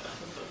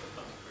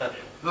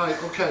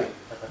 Right, okay.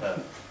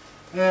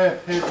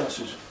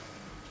 Hairdressers.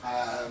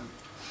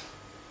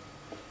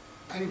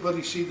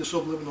 Anybody see the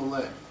subliminal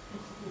there?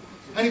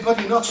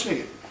 Anybody not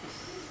see it?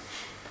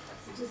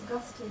 It's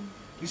disgusting.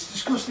 It's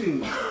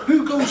disgusting.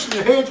 Who goes to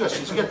the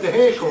hairdresser to get the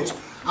haircut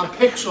and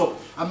picks up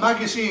a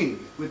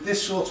magazine with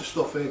this sort of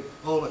stuff in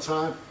all the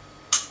time?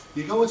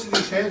 You go into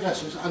these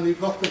hairdressers and they've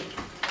got them,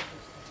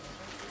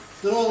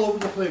 they're all over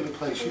the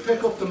place. You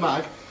pick up the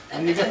mag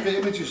and you get the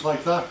images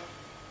like that.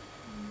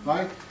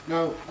 Right?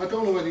 Now, I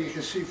don't know whether you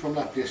can see from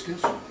that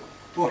distance,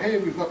 but here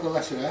we've got the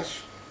letter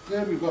S,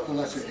 there we've got the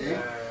letter E,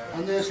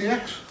 and there's the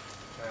X.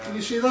 Can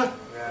you see that?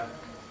 Yeah.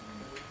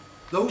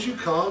 Those who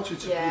can't,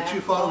 you're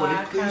too far Oh, away,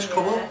 I please can,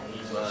 come yeah.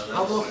 up.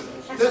 Have a look.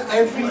 They're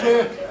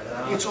everywhere.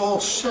 It's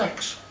all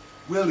sex,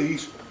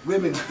 willies,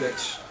 women's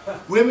bits.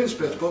 Women's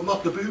bits, but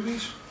not the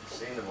boobies.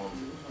 Seen them on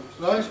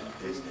Right?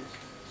 Disney.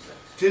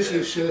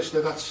 Disney's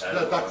sinister,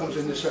 that comes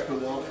in the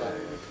second half.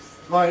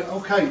 Right,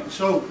 okay,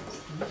 so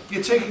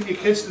you're taking your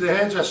kids to the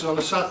hairdresser on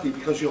a Saturday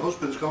because your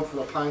husband's gone for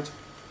a pint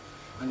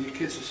and your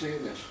kids are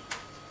seeing this.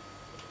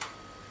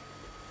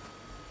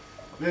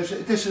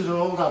 This is an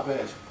old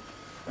advert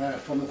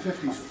from the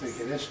 50s, I think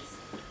it is.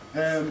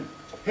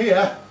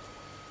 Here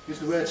is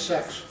the word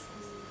sex.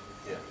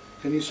 Yeah.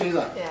 Can you see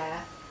that?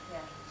 Yeah.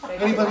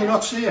 Anybody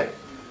not see it?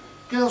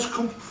 Girls,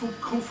 come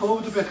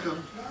forward a bit.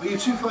 Are you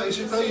too far? Is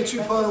it that you're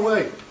too far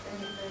away?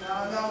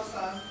 No,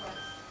 son.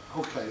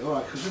 Okay, all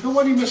right. Because I don't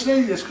want you missing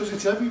any of this because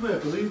it's everywhere.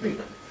 Believe me.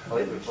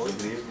 Right,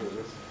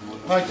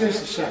 there's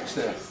the sex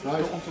there.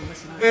 Right.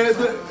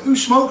 Who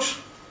smokes?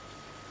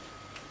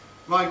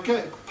 Right,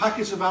 get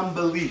packets of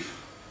Amber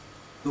Leaf,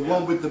 the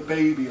one with the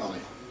baby on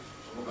it,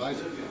 right?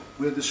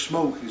 Where the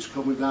smoke is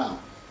coming down,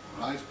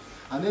 right?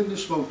 And in the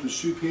smoke there's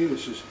two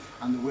penises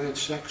and the word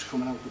sex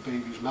coming out the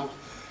baby's mouth.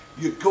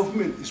 Your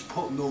government is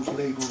putting those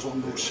labels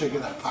on those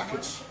cigarette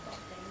packets.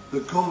 The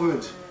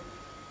government.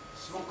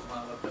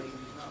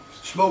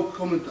 Smoke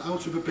coming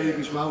out of a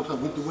baby's mouth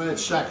and with the word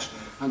sex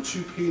and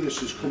two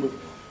penises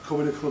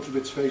coming in front of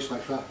its face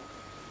like that.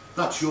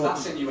 That's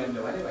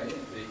innuendo anyway, isn't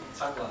it? The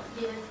tagline.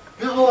 Yeah.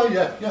 Yeah, oh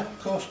yeah, of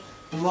course.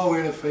 Blow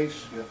in her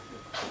face, yeah.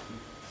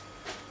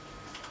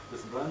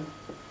 With the brand?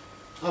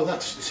 Oh,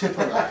 that's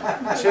simple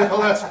that. Simple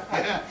that.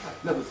 Yeah.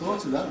 Never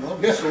thought of that,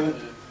 Rob. Yeah.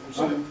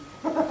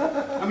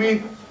 I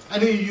mean,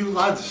 any of you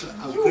lads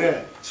out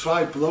there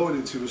try blowing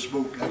into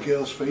a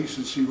girl's face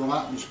and see what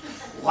happens.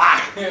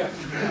 Whack!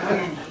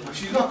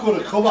 She's not going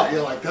to come at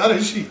you like that,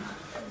 is she?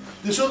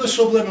 There's other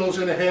subliminals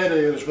in her hair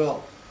here as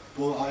well,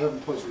 but I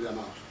haven't pointed them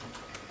out.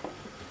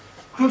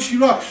 Crunchy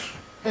Rocks.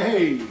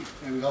 Hey,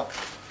 there we go.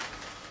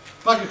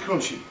 Bag of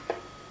Crunchy.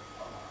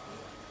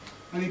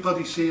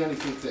 Anybody see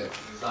anything there?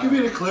 Give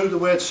you a clue, the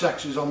word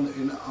sex is on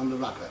the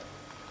wrapper.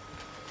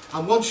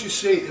 And once you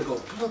see it, you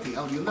go, bloody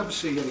hell, you'll never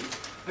see any.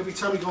 Every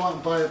time you go out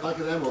and buy a bag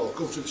of them or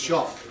go to the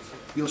shop,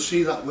 you'll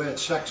see that word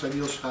sex and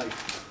you'll say,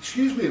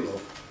 excuse me,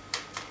 love,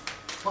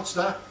 what's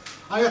that?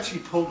 I actually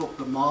pulled up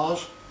the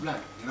Mars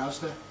rep in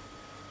Asda.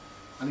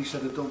 And he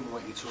said, I don't know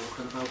what you're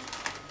talking about.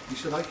 He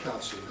said, I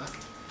can't see that. I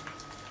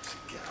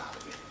said, get out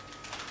of it.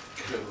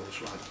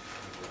 Criminals, right.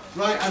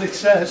 Right, and it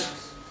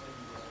says,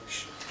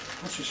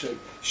 what's it say?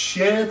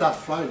 Share that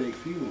Friday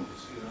feeling.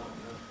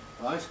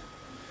 Right?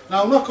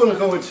 Now, I'm not going to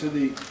go into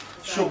the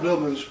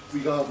subliminals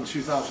regarding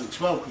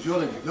 2012 because you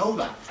already know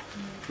that.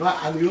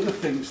 Right, and the other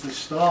things, the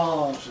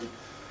stars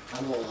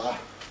and all that.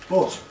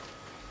 But,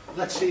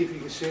 let's see if you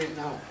can see it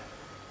now.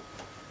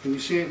 Can you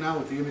see it now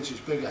if the image is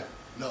bigger?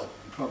 No,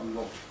 you probably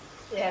won't.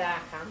 Yeah, I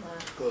can.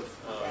 Good.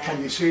 Yeah.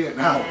 Can you see it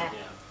now? Yeah.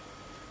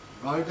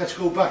 Right, let's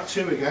go back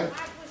to again.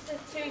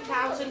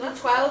 That was the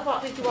 2012.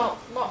 What did you want?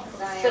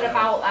 What's it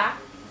about that?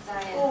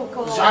 Oh,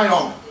 God.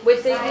 Zion.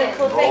 With the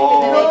little thing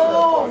in the middle.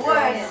 No,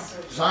 worse.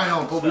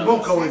 Zion, but we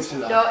won't go into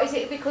that. No, is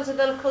it because of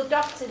the little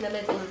dots in the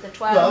middle of the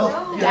 12?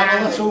 Well, yeah,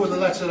 well, that's all with the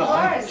letter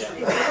I. Worse.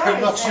 It's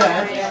I've not worse.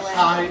 said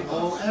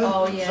I-O-N.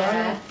 Oh, yeah.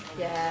 Zion.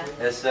 Yeah.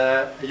 It's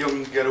a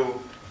young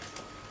girl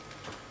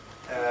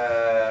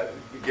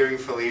giving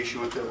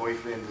fellatio with her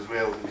boyfriend as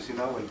well. Have you seen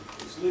that one?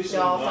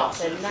 No, I've not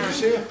seen Did you that.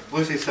 see it?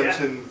 Lucy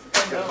Simpson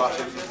gets back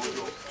into the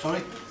blowjob.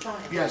 Sorry?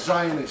 Yeah,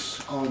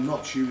 Zionists are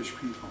not Jewish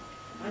people.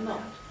 I'm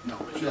not. No,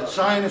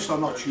 Zionists are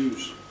not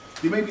Jews.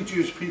 They may be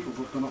Jewish people,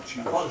 but they're not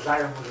Jews. I thought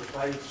Zion was a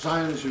place.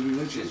 Zion is a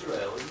religion.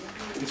 Israel, isn't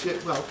it? Is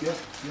it? Well, yeah.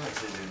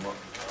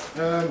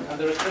 And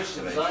there are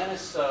Christian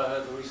Zionists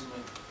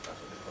recently.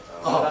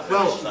 Oh,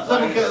 well,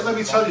 let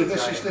me tell you,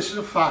 this is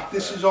a fact.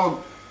 This is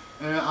on,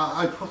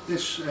 I put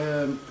this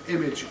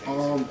image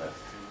on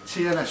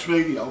TNS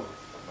radio.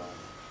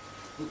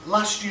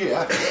 Last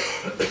year,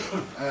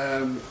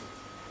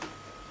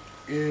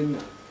 in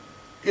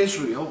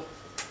Israel,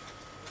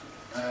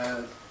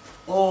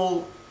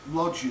 all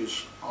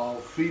lodges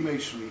of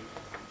Freemasonry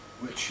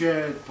were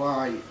chaired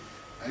by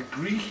a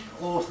Greek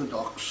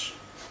Orthodox,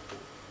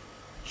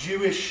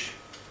 Jewish,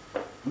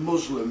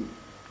 Muslim,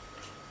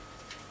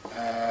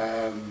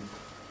 and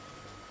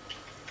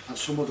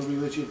some other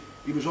religion.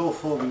 He was all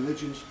four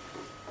religions,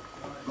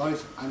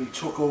 right? And he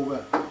took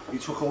over. He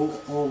took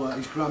all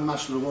he's Grand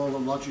Master of all the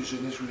lodges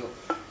in Israel.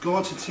 Go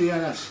on to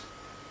TNS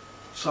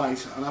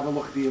site and have a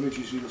look at the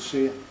images. You'll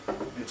see it.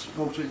 It's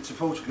a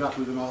photograph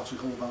with an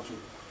article about it.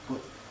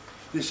 But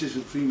this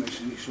isn't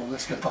Freemasonry, so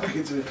let's get back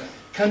into it.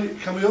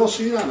 Can we all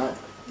see that now?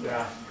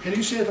 Yeah. Can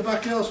you see it at the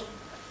back, girls?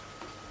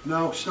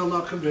 No, still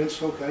not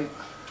convinced. Okay.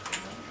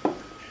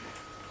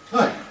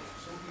 Right.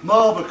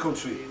 Marlborough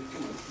country.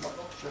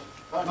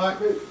 Right.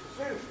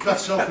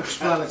 That's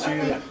self-explanatory,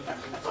 isn't it?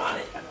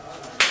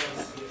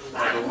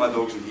 My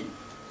dog's in heat.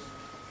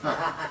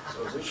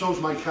 So's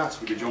my cat.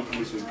 You could jump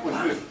in soon.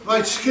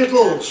 Right,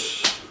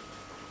 Skittles.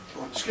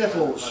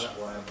 Skittles.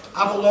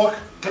 Have a look.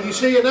 Can you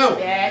see it now?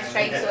 Yeah,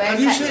 straight away.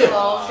 Can you see it? Sexual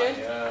ocean.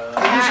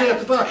 Can you see at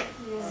the back?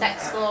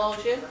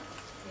 Sexplosion.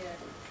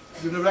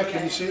 You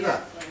reckon you see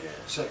that?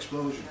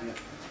 Sexplosion, yeah.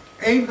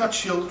 Aimed at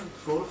children,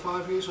 4 or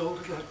 5 years old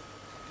again.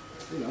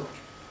 You know.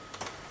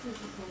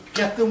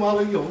 Get them while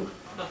they're young.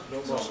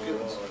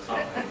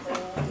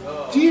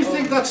 Do you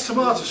think that's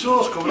tomato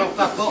sauce coming out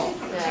that bottle?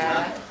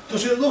 Yeah.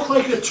 Does it look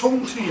like a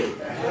tongue to you?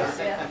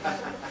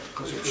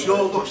 Because it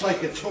sure looks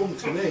like a tongue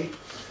to me.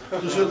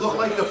 Does it look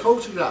like a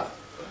photograph?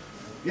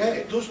 Yeah,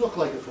 it does look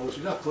like a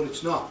photograph, but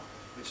it's not.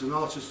 It's an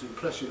artist's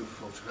impression of a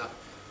photograph,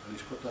 and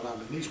he's put that on.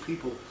 And these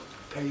people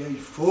pay a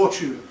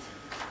fortune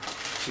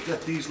to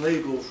get these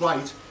labels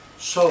right,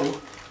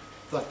 so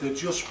that they're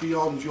just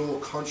beyond your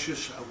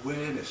conscious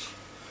awareness,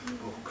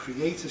 or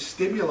create a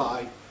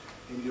stimuli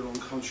in your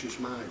unconscious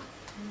mind.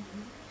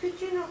 Could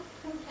you not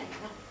complain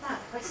that?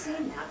 I've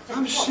seen that.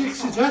 I'm sick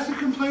to death of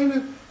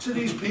complaining to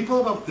these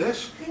people about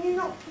this. Can you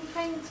not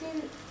complain to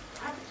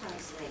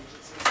advertising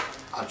agencies?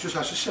 I just,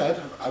 as I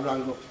said, I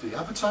rang up the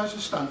Advertising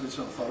Standards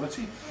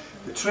Authority,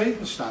 the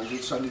Trading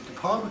Standards and the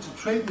Department of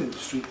Trade and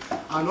Industry,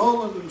 and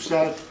all of them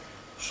said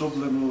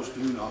subliminals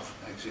do not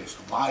exist.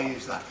 Why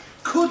is that?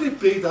 Could it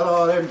be that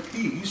our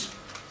MPs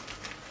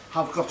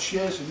have got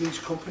shares in these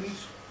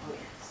companies? Oh,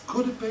 yes.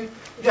 Could it be?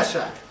 Yes,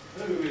 sir.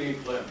 Maybe we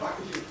need plain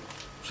packaging.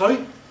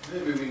 Sorry?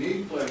 Maybe we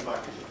need plain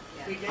packaging.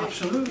 We do.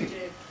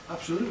 Absolutely.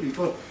 Absolutely.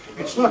 But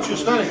it's not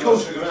just that, it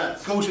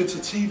goes into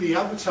TV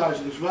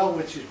advertising as well,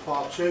 which is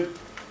part 2.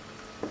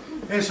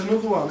 Here's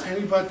another one.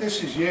 Anybody,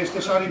 this is years,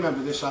 this, I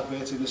remember this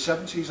advert in the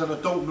 70s, and I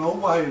don't know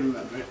why I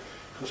remember it,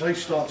 because I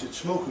started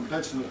smoking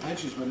Benson and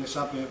Hedges when this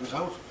advert was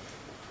out.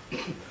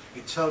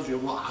 It tells you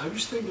what I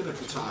was thinking at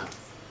the time.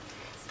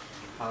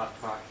 Hard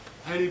pack.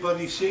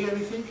 Anybody see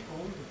anything?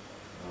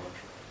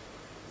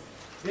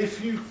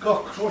 If you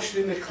got crushed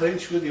in the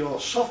clinch with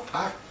your soft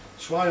pack,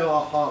 try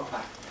our hard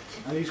pack.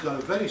 And he's got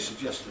a very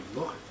suggestive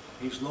look.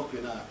 He's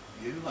looking at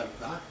you like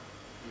that.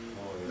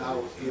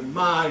 Now, in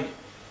my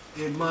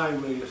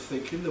way of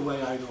thinking, the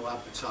way I know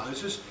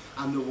advertisers,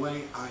 and the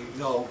way I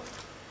know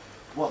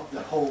what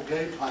the whole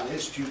game plan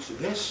is due to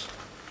this,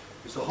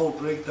 is the whole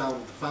breakdown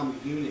of the family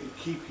unit and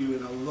keep you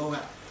in a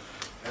lower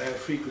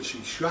frequency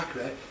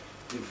chakra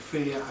in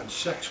fear and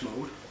sex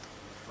mode,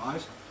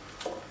 right?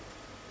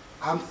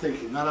 I'm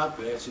thinking that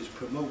advert is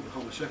promoting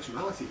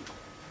homosexuality,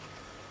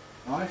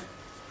 right?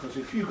 Because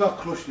if you got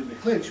crushed in the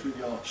clinch with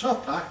your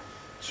soft pack,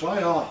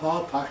 try our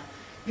hard pack,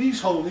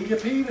 he's holding your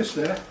penis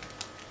there,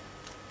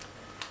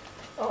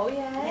 Oh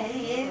yeah. There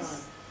he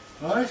is.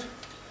 right?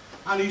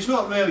 And he's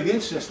not really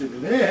interested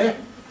in here.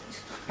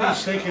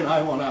 He's thinking,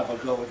 I want to have a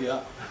go with you.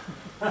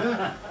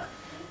 Yeah?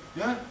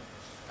 Yeah?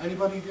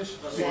 Anybody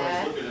just... That's Yeah. why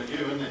he's looking at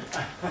you, isn't it?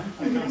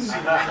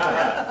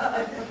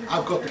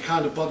 I've got the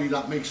kind of body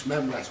that makes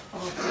men wet.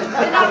 They're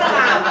not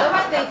allowed them,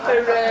 I think,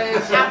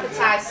 for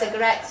advertised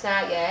cigarettes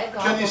now, yeah. Go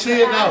on, Can you look see at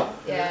it that. now?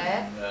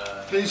 Yeah.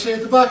 Can you see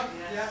at the back?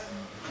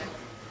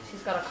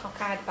 She's got a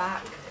cockeyed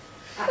back.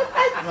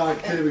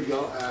 Right, here we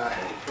go.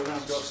 He's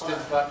got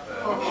stiff back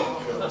there.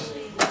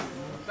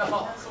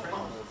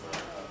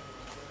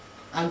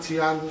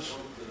 Anti-hands.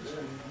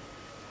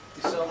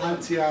 You sell them,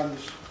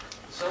 Anti-hands.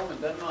 sell them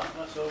in Denmark,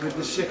 that's all. With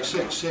the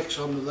 666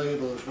 on the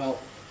label as well.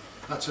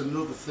 That's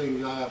another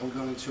thing I haven't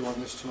gone into on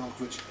this talk,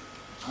 which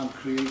I'm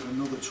creating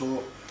another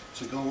talk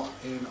to go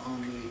in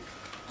on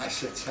the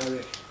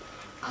esoteric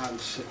and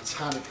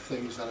satanic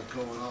things that are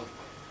going on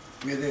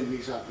within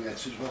these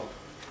adverts as well.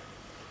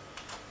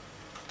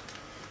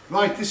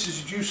 Right, this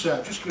is a juicer.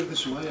 I'll just give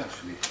this away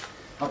actually.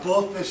 I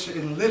bought this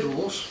in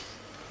Lidl's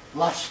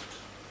last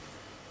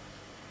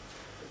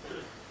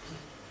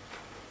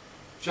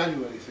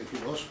January, I think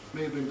it was,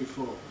 may have been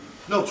before.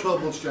 No,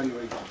 12 months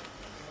January.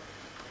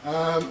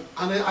 And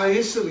I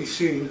instantly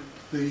seen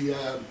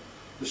the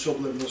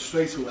subliminal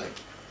straight away.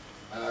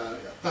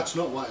 That's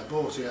not why I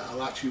bought it.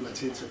 I actually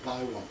went in to buy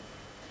one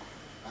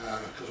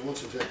because I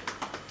wanted to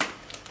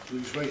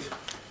lose weight.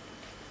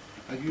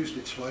 I used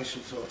it twice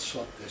and thought,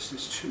 sod this,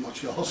 it's too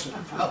much also.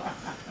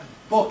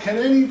 But can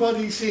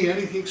anybody see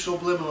anything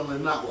subliminal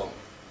in that one?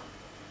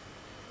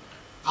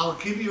 I'll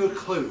give you a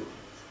clue.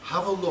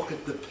 Have a look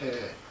at the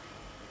pear.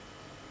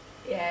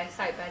 Yeah, it's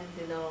like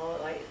bending or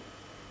like...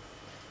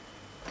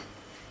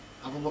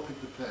 Have a look at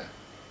the pear.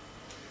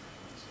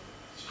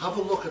 Have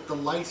a look at the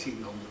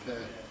lighting on the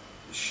pear.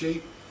 The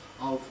shape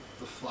of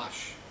the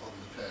flash on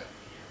the pear.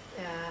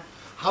 Yeah.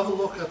 Have a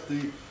look at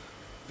the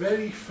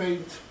very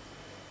faint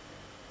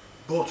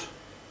but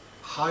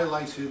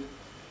highlighted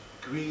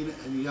green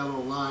and yellow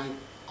line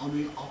on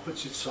the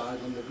opposite side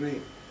on the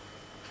green.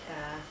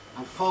 Yeah.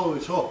 And follow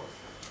it up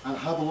and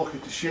have a look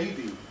at the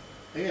shading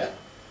here.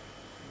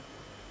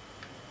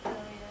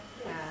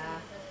 Yeah.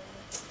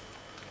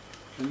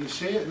 Can you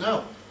see it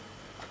now?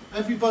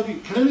 Everybody,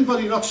 can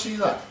anybody not see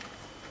that?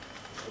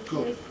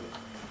 Good.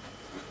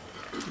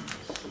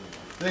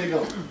 There you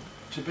go.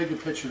 It's a bigger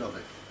picture of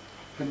it.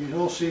 Can you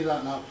all see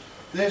that now?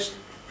 There's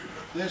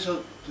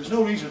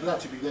no reason for that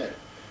to be there,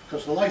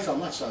 because the light on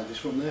that side is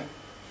from there,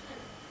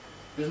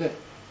 isn't it?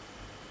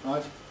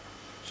 Right?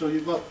 So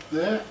you've got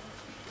there,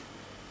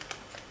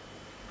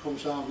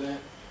 comes down there,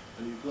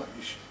 and you've got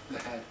the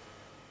head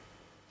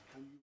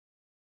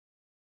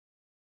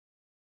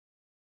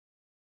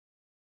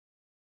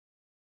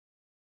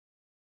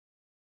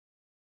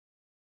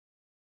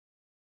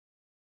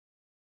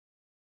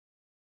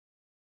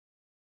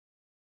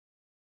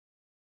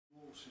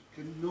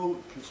Can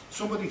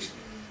somebody,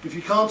 if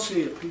you can't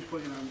see it, please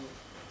put your hand up.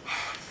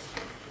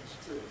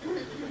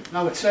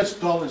 Now it says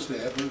dollars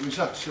there, but it was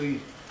actually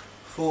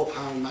 £4.99,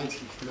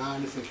 I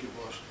think it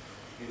was,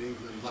 in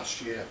England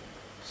last year.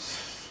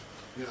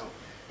 You know,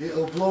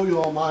 it'll blow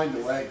your mind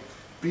away.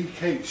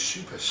 BK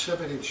Super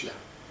 7-incher.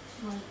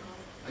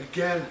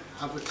 Again,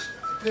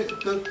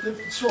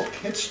 it's all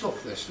kid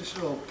stuff. This is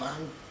all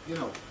bang. You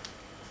know,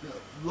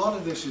 a lot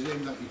of this is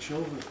aimed at your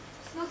children.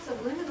 It's not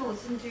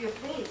subliminals into your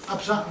face.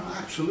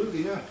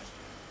 Absolutely, yeah.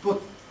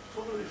 But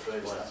Somebody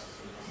rephrase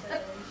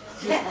that.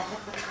 Yeah.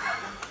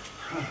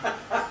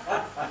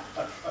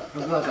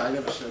 I'm glad I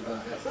never said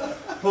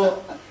that.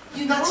 But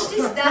You noticed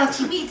that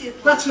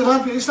immediately. that's an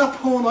advert. Is that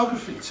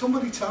pornography?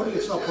 Somebody tell me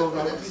it's not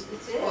pornography.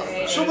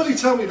 It is. Somebody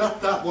tell me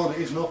that one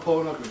is not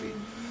pornography.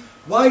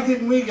 Why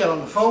didn't we get on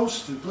the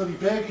phones to bloody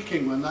Burger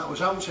King when that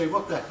was out and say,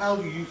 what the hell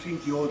do you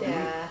think you're doing?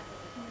 Yeah.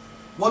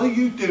 What are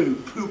you doing?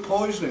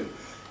 Poisoning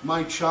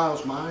my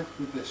child's mind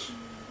with this.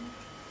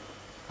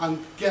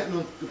 And getting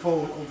on the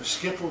phone over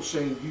Skittles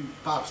saying, you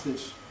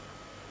bastards.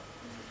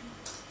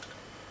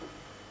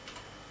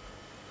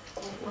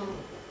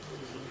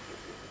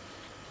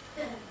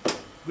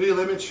 Real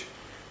Image.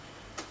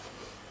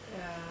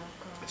 Yeah.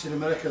 It's in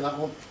America, that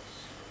one.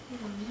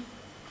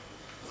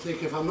 I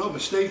think, if I'm not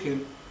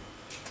mistaken,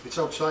 it's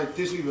outside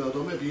Disney World,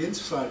 or maybe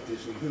inside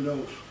Disney, who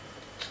knows.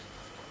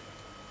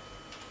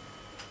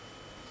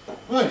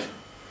 Right.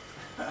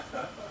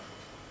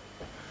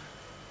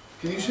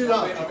 Can you see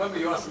I that? remember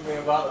you asking me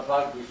about the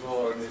bag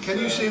before. And Can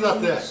you see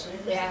that there?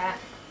 Yeah.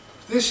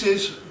 This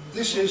is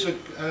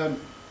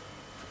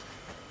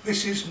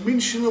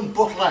Minchin and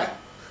Butler,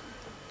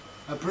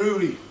 a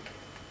brewery.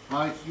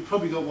 Right, you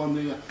probably got one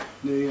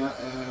near.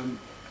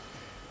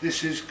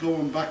 This is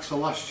going back to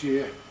last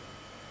year,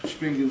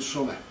 spring and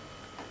summer.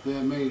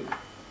 Their menu.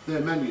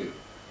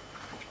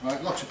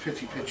 Right, lots of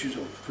pretty pictures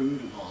of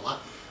food and all that,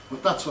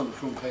 but that's on the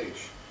front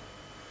page.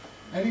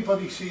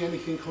 Anybody see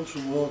anything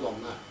untoward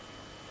on that?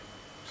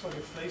 It's like a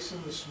face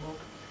in the smoke.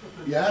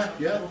 Yeah,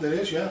 there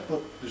is, yeah,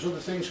 but there's other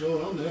things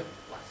going on there.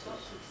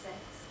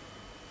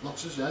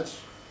 Lots of Zs.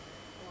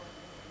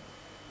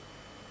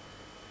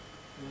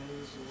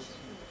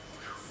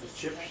 The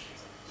chips.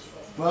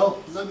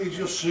 Well, let me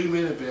just zoom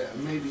in a bit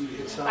and maybe you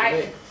can tell me.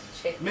 Right.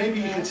 Chicken, Maybe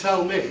you yeah. can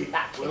tell me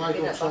That when I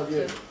chicken don't at tell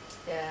you. bottom.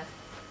 Yeah.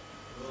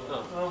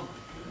 Oh,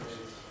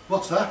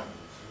 What's that?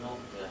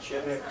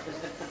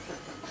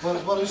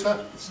 What is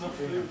that? it's not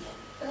food.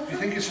 Do you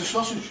think it's a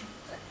sausage?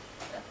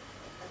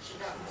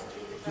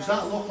 Does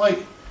that look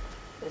like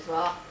As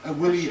well. a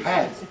woolly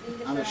head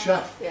and a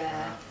chef?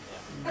 Yeah.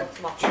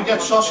 Do you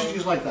get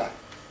sausages like that?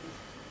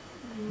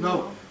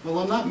 No. Well,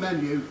 on that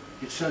menu,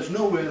 it says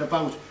nowhere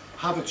about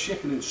have a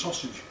chicken and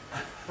sausage,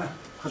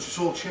 because it's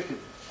all chicken,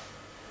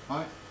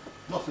 right?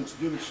 Nothing to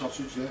do with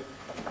sausage there.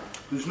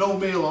 There's no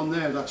meal on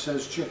there that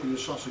says chicken and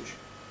sausage.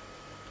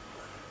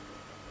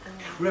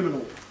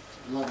 Criminal,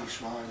 bloody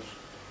swines.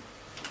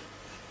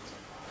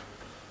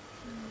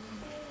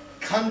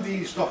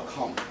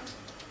 Candies.com.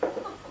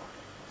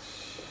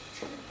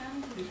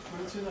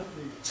 What's in that,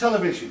 the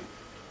Television.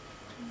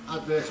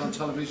 Advert on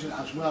television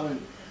as well in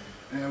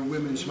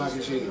women's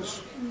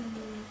magazines.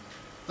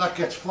 That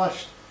gets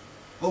flashed.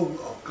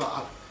 Oh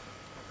God.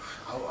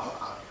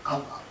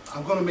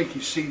 I'm going to make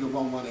you see the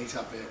 118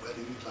 advert whether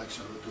you like it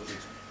or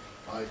doesn't.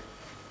 Right.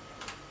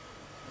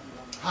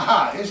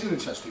 Haha, here's an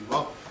interesting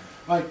one.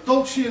 Right,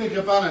 Dolce &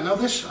 Gabbana. Now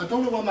this, I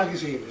don't know what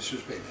magazine this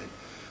has been in,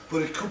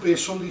 but it could be a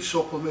Sunday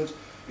supplement,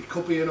 it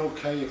could be an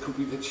OK, it could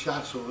be the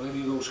Chat or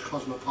any of those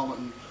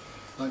cosmopolitan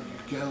that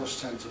you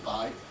girls tend to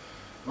buy.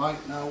 Right,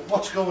 now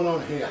what's going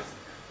on here?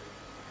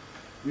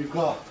 We've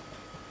got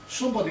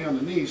somebody on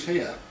the knees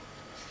here,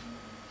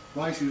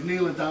 right, who's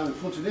kneeling down in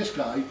front of this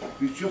guy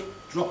who's just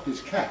dropped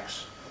his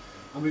keks.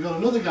 And we've got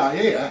another guy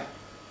here,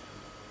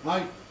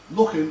 right,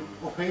 looking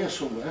up here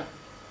somewhere,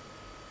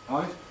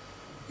 right,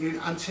 in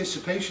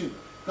anticipation.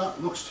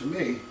 That looks to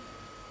me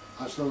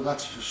as though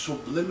that's a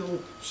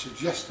subliminal,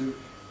 suggestive,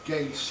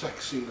 gay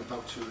sex scene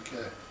about to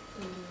occur.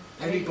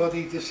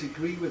 Anybody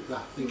disagree with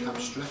that? Think I'm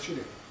stretching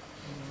it?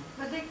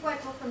 But they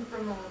quite often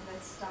promote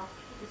that stuff.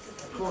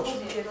 Of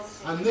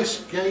course. And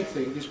this gay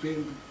thing is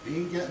being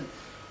getting,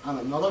 and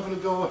I'm not having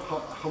to go with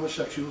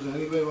homosexuals in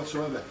any way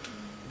whatsoever,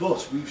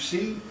 but we've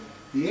seen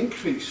the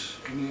increase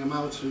in the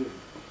amount of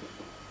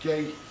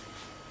gay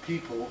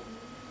people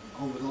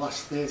over the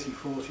last 30,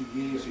 40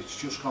 years. It's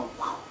just gone,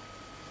 wow.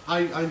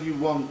 I knew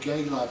one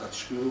gay lad at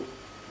school,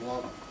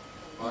 one,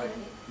 right?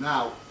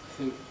 Now, I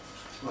think,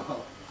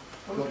 well,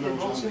 They're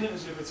promoting it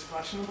as if it's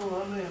fashionable,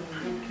 aren't they? And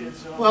young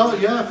kids are. well,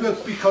 yeah,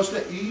 but because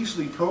they're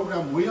easily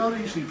programmed. We are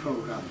easily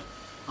programmed.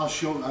 I'll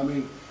show, I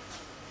mean,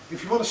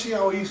 if you want to see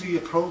how easily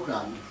you're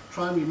programmed,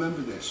 try and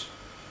remember this.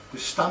 The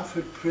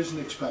Stanford Prison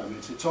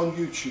Experiment, it's on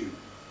YouTube.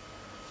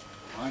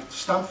 Right?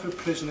 Stanford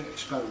Prison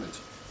Experiment.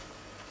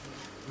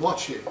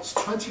 Watch it, it's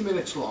 20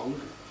 minutes long.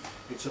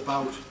 It's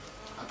about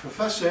a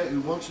professor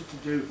who wanted to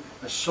do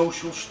a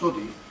social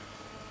study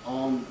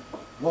on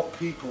what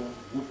people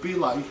would be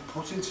like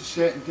put into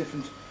certain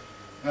different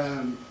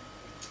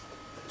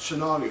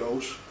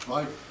scenarios,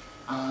 right?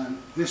 And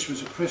this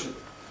was a prison.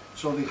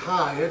 So they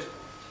hired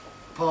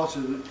part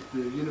of the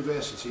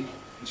university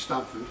in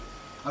Stamford,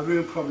 a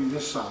room probably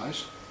this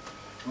size,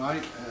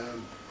 right?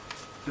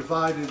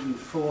 Divided in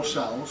 4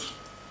 cells.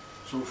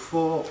 So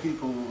 4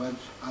 people went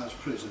as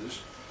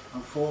prisoners,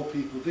 and 4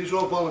 people, these are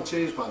all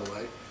volunteers by the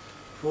way,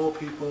 4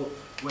 people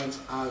went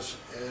as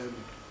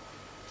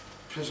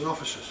prison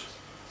officers.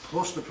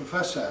 Plus the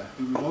professor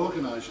who was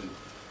organising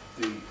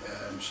the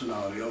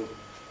scenario,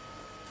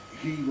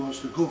 he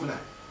was the governor.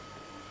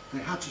 They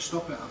had to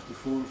stop it after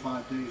 4 or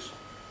 5 days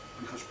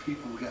because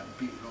people were getting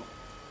beaten up.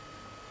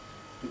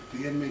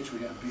 The inmates were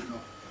getting beaten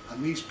up.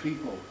 And these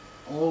people,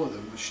 all of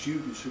them were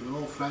students who were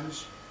all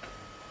friends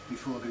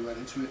before they went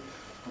into it.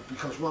 But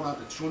because one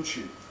had a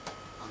truncheon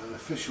and an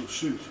official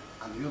suit,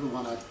 and the other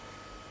one had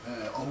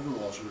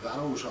overalls with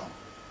arrows on,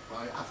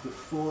 right? After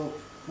 4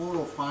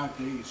 or 5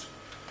 days,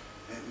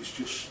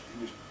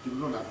 they were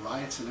going to have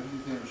riots and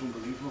everything. It was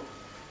unbelievable.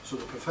 So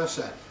the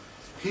professor,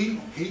 he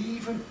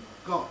even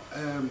got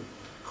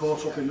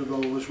caught up in the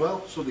role as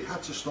well, so they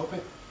had to stop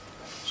it.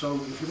 So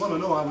if you want to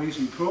know how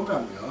easily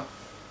programmed we are,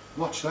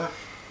 watch that.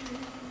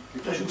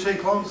 It doesn't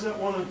take long. Is that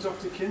one of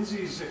Dr.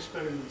 Kinsey's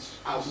experiments?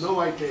 I have no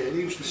idea.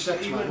 He was the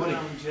sex man,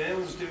 wasn't Even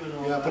jails doing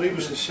all he? that. Yeah, but he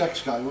was the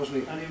sex guy,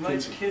 wasn't he? And he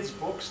writes kids'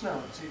 books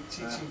now,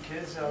 teaching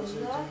kids how to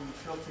do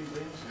filthy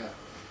things. Yeah.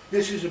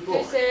 This is a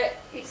book.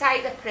 It's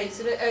like the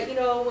prisoner, you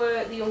know,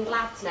 the young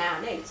lads now,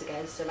 names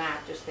against them, I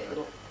just think they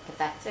look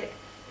pathetic.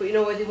 But you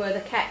know where they wear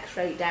the kecks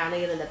right down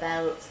here in the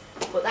belt.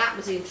 But that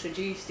was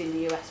introduced in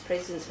the US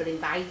prisons for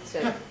inviting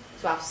to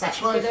have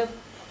sex with them.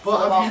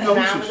 But have you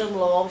noticed? With them,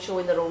 law,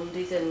 showing their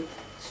undies and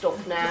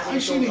stuff now. I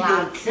seen a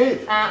young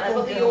kid. Aren't they?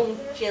 But the young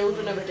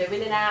children who are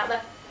doing it, aren't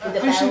they?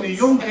 I seen a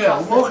young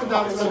girl walking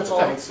down the road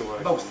today,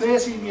 about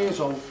 13 years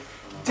old,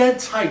 dead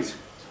tight,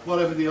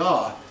 whatever they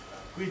are,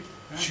 with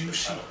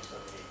juicy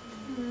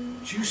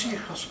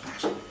across the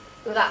back.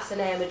 Well, that's the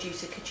name of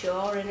Juicy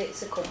Couture, and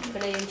it's a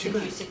company into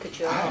Juicy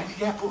Couture.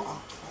 Yeah, but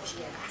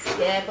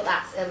yeah, but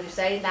that's, I was just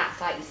saying, that's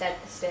like you said,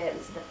 the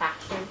statements of the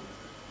fashion.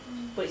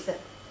 But it's the,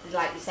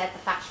 like you said, the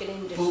fashion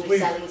industry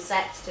selling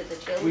sex to the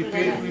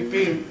children.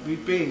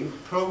 We've been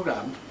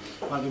programmed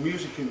by the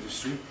music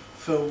industry,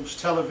 films,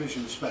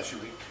 television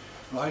especially,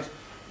 right?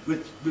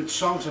 With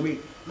songs. I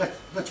mean,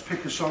 let's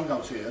pick a song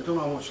out here. I don't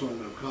know how much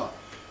longer I've got.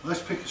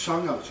 Let's pick a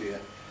song out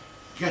here.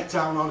 Get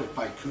Down on It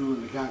by Kool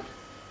and the Gang.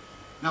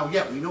 Now,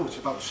 yeah, we know it's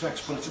about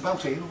sex, but it's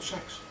about anal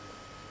sex.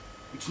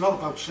 It's not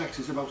about sex,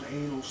 it's about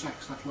anal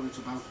sex. That's what it's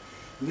about.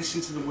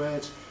 Listen to the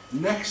words.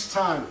 Next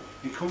time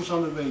it comes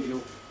on the radio,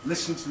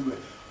 listen to the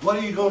words. What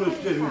are you going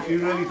to do if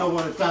you really don't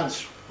want to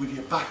dance with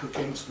your back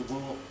against the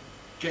wall?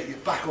 Get your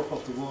back up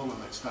off the wall and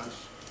let's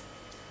dance.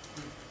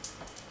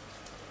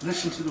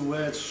 Listen to the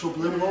words.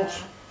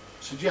 Subliminals.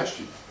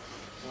 Suggestion.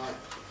 Right.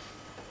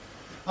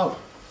 Oh,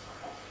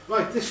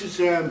 right, this is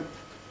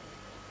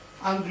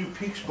Andrew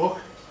Peake's book.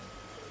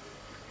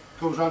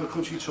 Goes around the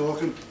country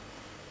talking.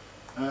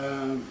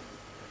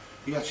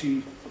 He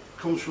actually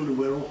comes from the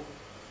Wirral,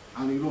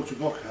 and he wrote a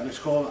book, and it's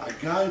called A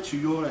Guide to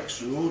Your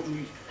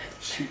Extraordinary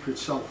Secret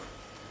Self.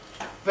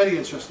 Very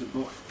interesting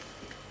book.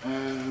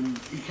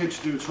 He came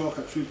to do a talk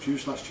at Truth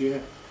Juice last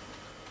year.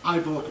 I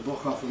bought the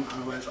book off him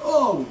and I went,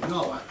 oh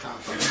no, I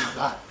can't believe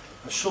that.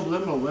 A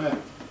subliminal there.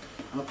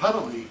 And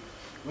apparently,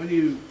 when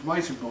you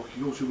write a book,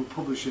 you go to a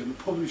publisher, and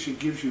the publisher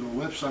gives you a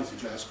website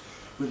address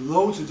with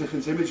loads of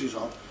different images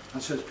on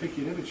and says, pick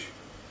your image.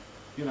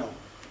 You know,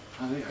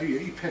 and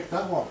he picked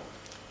that one.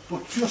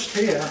 But just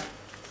here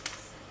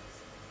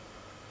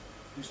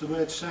is the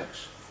word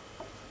sex.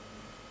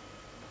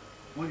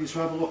 I want you to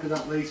have a look at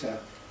that later.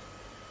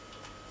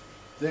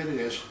 There it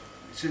is.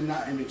 It's in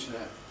that image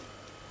there.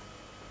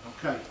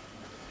 Okay.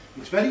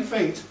 It's very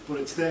faint, but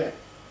it's there.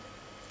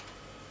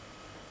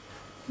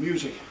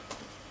 Music.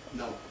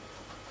 No.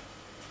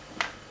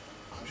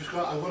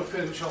 I'm going to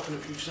finish off in a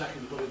few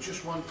seconds, but I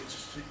just want you to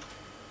see.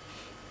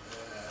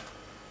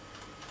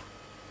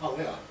 Oh,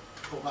 yeah.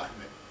 Go back a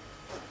bit.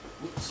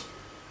 Whoops.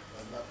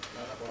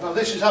 Now,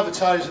 this is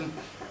advertising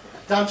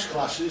dance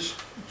classes,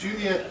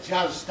 junior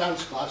jazz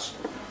dance class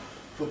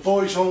for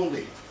boys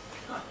only.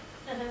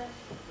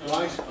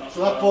 Right?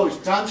 So that boys,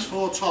 dance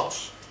for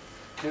tots.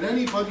 Can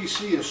anybody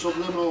see a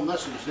subliminal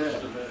message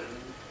there?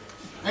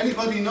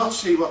 Anybody not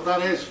see what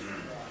that is?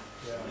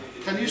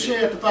 Can you see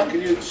at the back,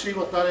 can you see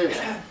what that is?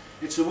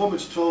 It's a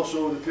woman's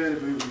torso with a pair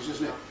of boobies,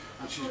 isn't it?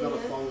 And she's got a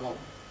thong on.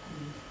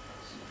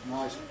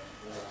 Right.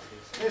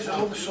 Here's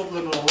another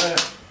subliminal there.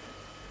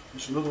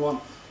 There's another one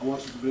I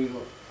wanted to bring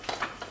up.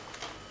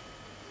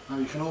 Now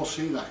you can all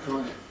see that,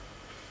 can't you?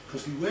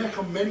 Because they work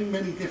on many,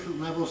 many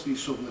different levels, these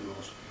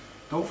subliminals.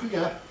 Don't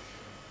forget,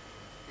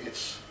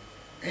 it's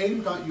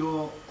aimed at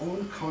your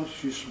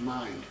unconscious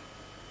mind,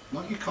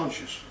 not your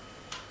conscious.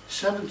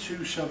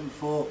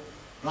 7274,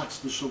 that's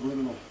the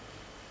subliminal.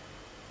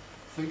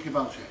 Think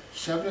about it.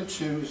 7 and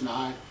 2 is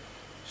 9,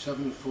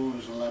 7 and 4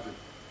 is 11.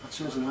 That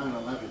says 9,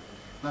 11.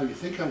 Now you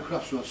think I'm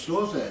Craftsman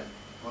Stores there,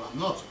 but I'm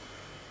not.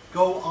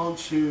 Go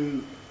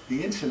onto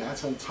the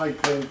internet and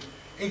type in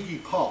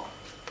Iggy Pop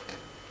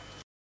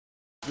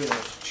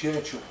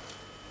Churchill,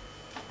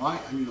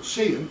 right? And you'll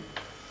see him,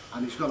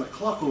 and he's got a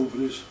clock over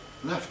his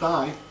left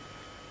eye,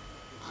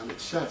 and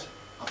it's set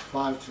at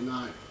 5 to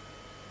 9.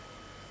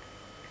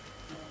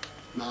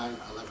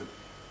 9/11.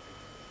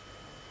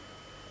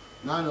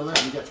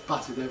 9/11 gets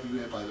battered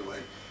everywhere, by the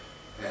way.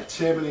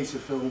 Terminator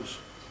films,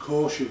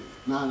 caution,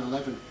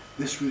 9/11.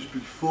 This was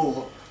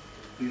before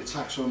the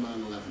attacks on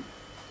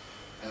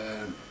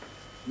 9/11.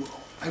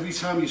 Every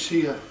time you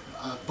see a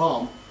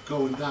bomb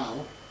going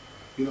down,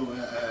 you know,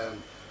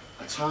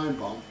 a time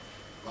bomb,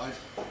 right,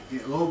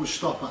 it'll always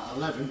stop at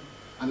 11,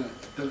 and then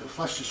it'll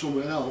flash to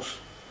somewhere else,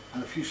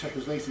 and a few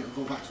seconds later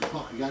it'll go back to the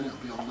clock again, it'll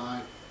be on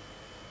 9.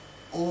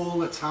 All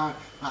the time.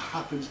 That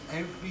happens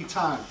every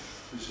time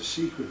there's a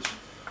sequence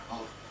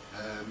of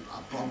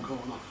a bomb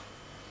going off.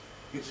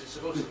 It's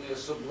supposed to be a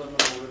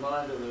subliminal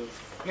reminder of...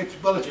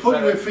 Well, it's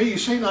putting you in fear. You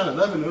say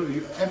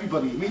 9/11,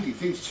 everybody immediately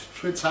thinks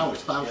Twin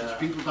Towers, thousands of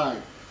people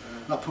dying.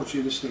 That puts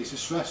you in a state of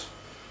stress.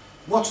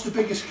 What's the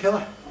biggest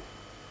killer?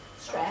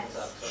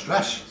 Stress.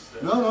 Stress.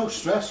 No,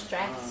 stress.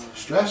 Stress.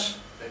 Stress.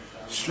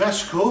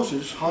 Stress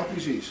causes heart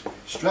disease.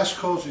 Stress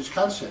causes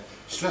cancer.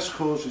 Stress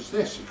causes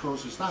this, it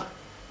causes that.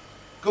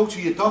 Go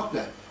to your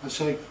doctor and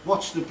say,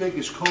 what's the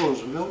biggest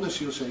cause of illness?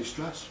 He'll say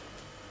stress.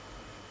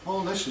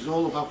 All this is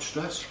all about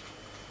stress.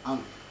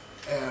 And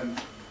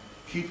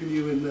keeping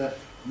you in the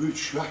root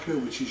chakra,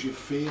 which is your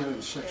fear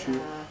and sexual.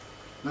 Yeah.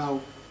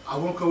 Now, I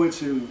won't go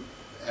into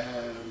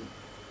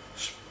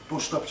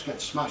bus stops get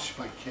smashed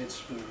by kids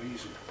for a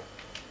reason,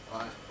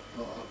 right?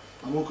 But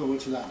I won't go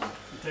into that now.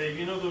 Dave,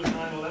 you know those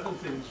 9/11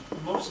 things,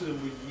 most of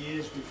them were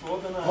years before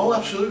the 9/11. Oh,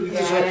 absolutely.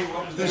 Yeah.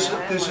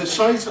 There's a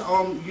site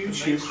on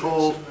YouTube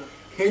called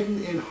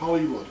Hidden in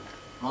Hollywood,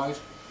 right?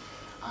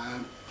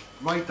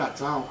 Write that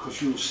down,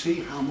 because you'll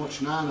see how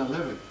much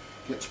 9/11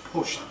 gets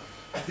pushed.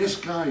 This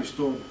guy's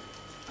done,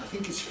 I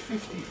think it's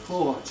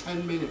 54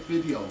 10-minute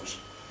videos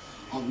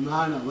on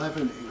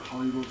 9/11 in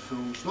Hollywood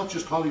films, not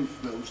just Hollywood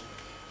films,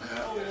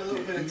 a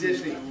little bit of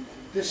Disney.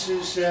 This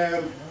is,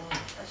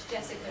 That's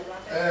Jessica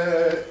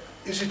Rabbit.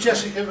 is it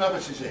Jessica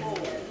Rabbit, is it?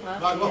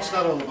 Right, what's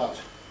that all about?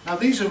 Now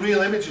these are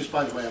real images,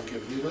 by the way, I'm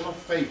giving you, they're not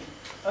fake.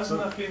 Hasn't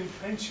that been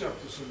paint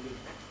shopped or something?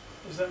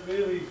 Is that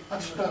really...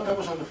 That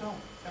was on the film.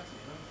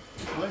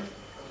 Right?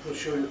 I'll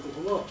show you a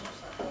couple more.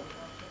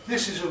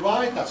 This is a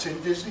ride that's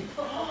in Disney.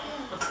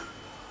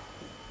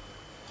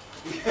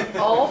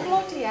 Oh,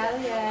 bloody hell,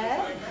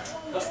 yeah.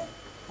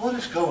 What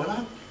is going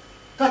on?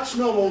 That's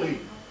not only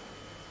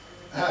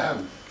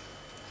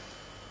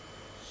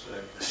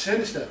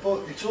sinister,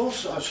 but it's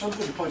also, as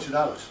somebody pointed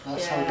out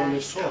last time on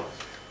this tour,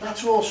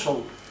 that's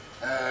also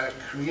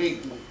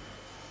creating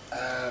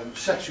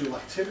sexual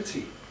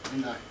activity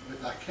in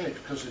with that kid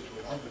because of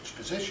its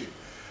position,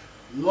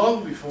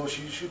 long before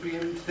she should be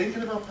even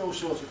thinking about those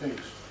sorts of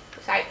things.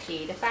 It's like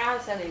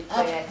paedophiles,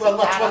 and Well,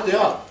 that's what they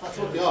are. That's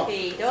what they are.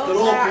 They're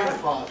all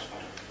paedophiles.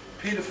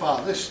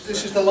 Paedophile.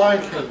 This is the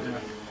Lion King.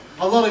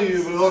 A lot of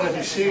you have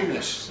already seen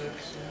this.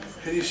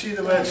 Can you see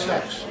the word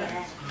sex?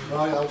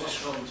 Right, I'll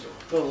just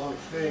go along.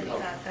 There you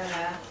go.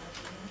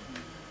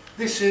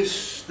 This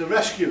is the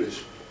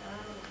Rescuers.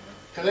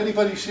 Can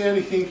anybody see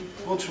anything?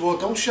 Once more,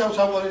 don't shout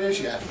out what it is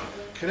yet.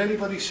 Can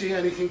anybody see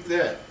anything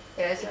there?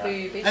 There's a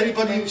booby.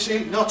 Anybody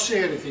not see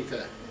anything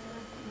there?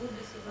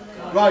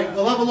 Right,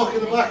 we'll have a look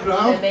in the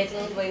background,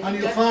 and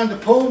you'll find a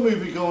porn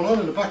movie going on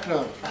in the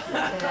background.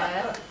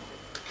 Yeah.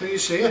 Can you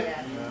see it?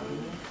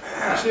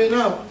 Can you see it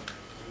now?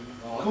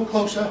 Come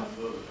closer.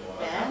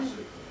 Yeah.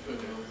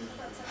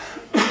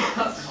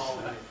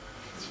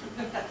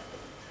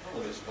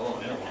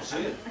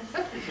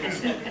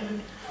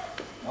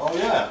 Oh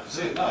yeah,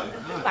 See it now?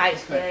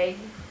 Bites me.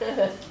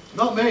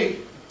 not me.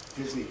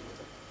 Disney.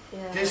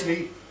 Yeah.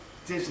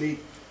 Disney,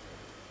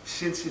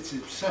 since its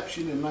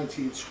inception in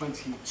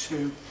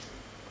 1922,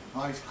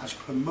 right, has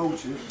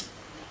promoted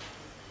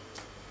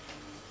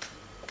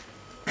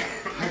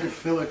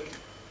pedophilic,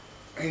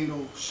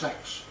 anal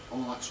sex,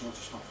 all that sort of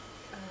stuff.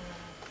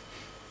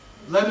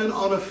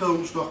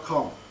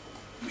 LennonHonorFilms.com.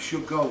 You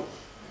should go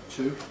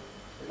to.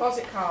 What's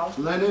it called?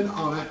 Lennon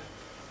Honor,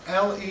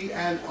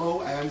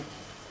 LENONHONOR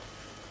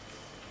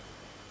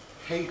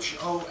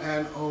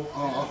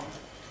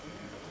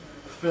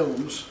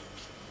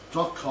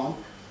films.com.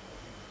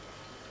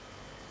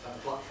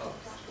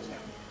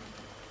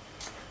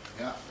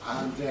 Yeah,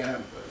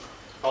 and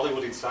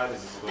Hollywood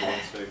Insiders is a good one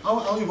too.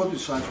 Hollywood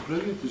Insiders are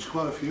brilliant. There's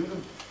quite a few of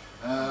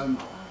them.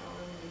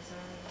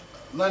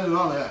 Lennon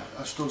Honor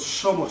has done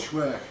so much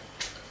work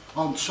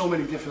on so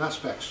many different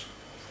aspects.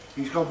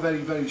 He's gone very,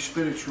 very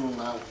spiritual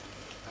now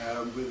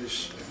with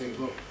this thing,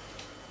 but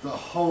the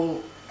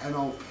whole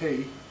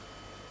NLP,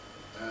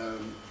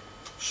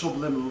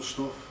 subliminal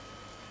stuff,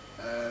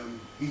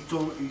 he's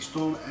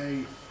done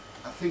a,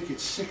 I think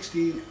it's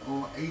 16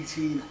 or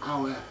 18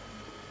 hour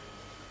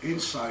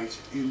insight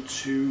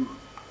into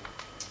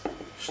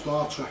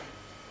Star Trek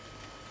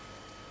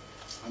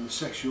and the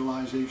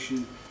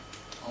sexualization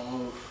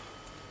of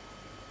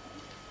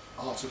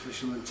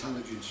artificial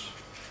intelligence.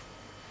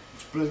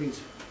 It's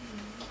brilliant.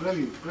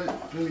 Brilliant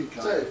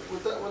guy. Dave,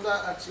 would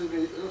that actually be,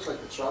 it looks like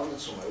they're travelling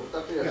somewhere, would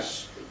that be a...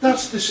 Yes.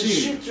 That's the scene. You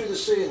shoot through the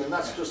scene and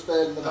that's just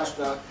there in the That's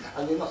background, right,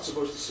 and you're not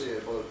supposed to see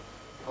it, but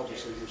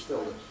obviously you've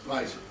still it.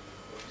 Right.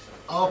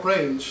 Our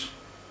brains,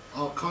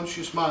 our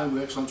conscious mind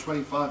works on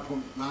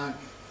 25.9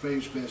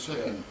 frames per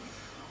second.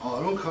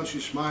 Our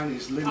unconscious mind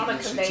is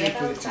limitless.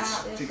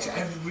 It takes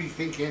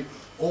everything in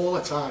all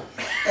the time.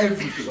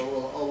 Everything.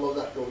 So although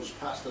that goes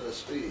past at a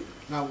speed,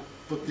 Now,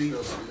 but you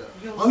the... still see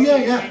that. Oh yeah,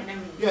 yeah.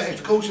 Yeah,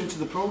 it goes into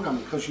the program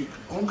because your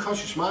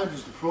unconscious mind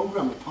is the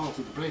programming part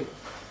of the brain.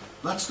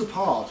 That's the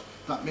part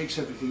that makes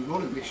everything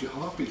run. It makes your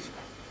heart beat.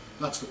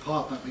 That's the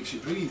part that makes you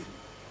breathe.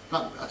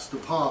 That's the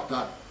part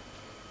that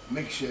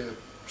makes you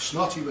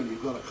snotty when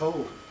you've got a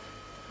cold.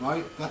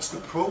 Right? That's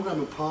the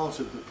programming part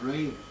of the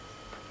brain.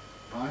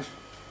 Right?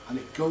 And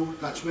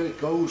that's where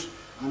it goes.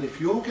 And if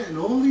you're getting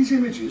all these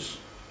images,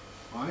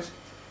 right,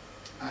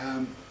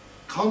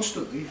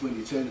 constantly when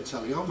you turn the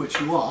telly on, which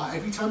you are,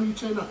 every time you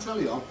turn that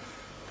telly on,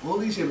 all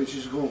these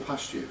images are going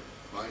past you,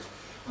 right?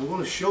 I'm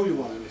going to show you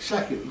one in a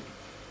second.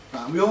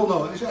 And we all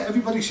know,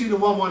 everybody seen the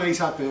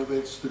 118 advert where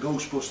it's the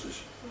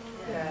Ghostbusters?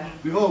 Yeah.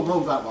 We all know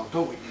that one,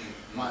 don't we?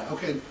 Right,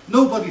 okay.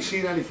 Nobody's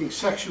seen anything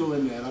sexual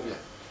in there, have you?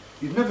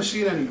 You've never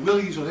seen any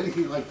willies or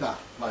anything like that.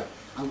 Right,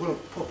 I'm going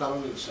to put that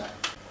on in a sec.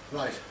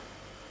 Right.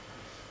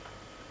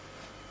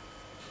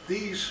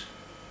 These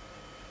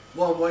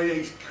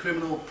 118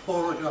 criminal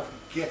pornographic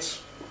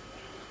gits.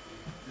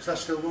 Is that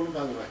still running,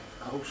 by the way?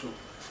 I hope so.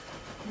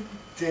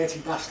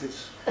 Dirty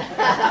bastards.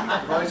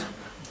 Right?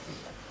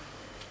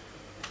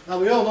 Now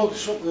we all know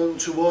there's something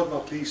untoward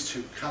about these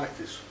two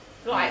characters.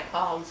 Like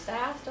porn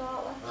stars, don't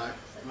they? Right,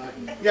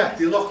 right. Yeah,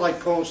 they look like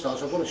porn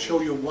stars. I'm going to show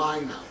you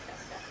why now.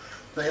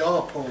 They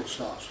are porn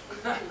stars.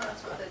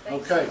 That's what they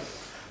think. Okay.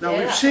 Now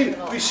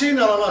Yeah, we've seen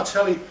that on our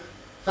telly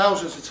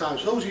thousands of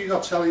times. Those of you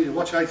got telly, you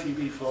watch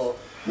ITV4,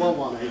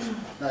 118,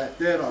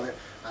 they're on it,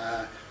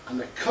 and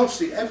they're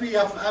constantly, every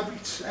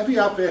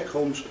advert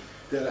comes,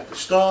 they're at the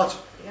start,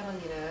 Get on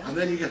your nerves. and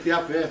then you get the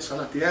adverts,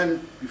 and at the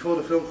end, before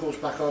the film comes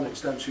back on,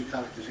 it's them two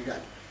characters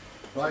again.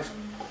 Right?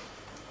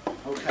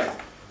 Okay.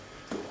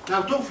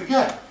 Now don't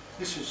forget,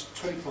 this is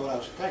 24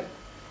 hours a day,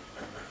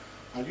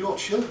 and your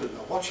children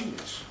are watching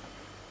this.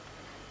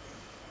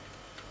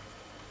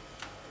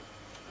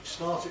 Let's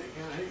start it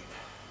again, eh?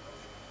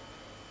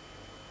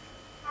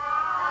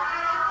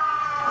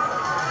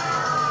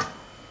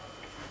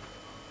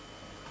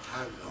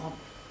 Hang on.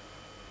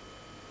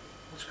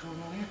 What's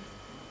going on here?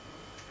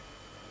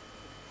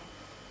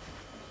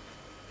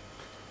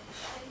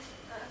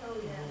 Oh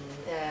yeah.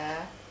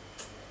 Yeah.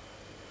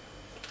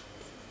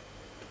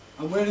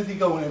 And where are they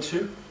going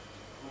into?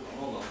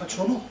 A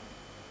tunnel.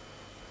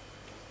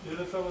 The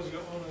other fella's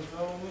got one as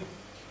well, hasn't he?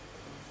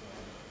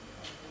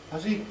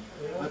 Has he?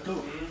 Yeah. I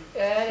don't.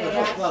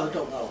 Yeah. Well, I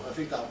don't know. I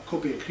think that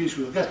could be a crease.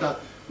 We'll get that.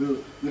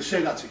 We'll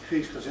say that's a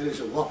crease because it is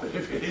a whopper.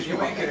 If it is, You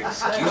make an yeah.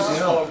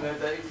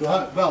 excuse.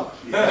 Right, well,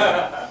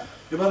 yeah.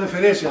 Well, if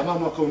it is him,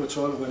 I'm not going to the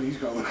toilet when he's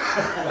going.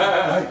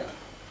 Right?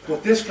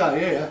 But this guy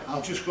here,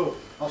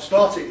 I'll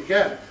start it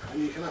again,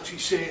 and you can actually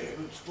see it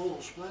in its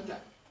full splendour.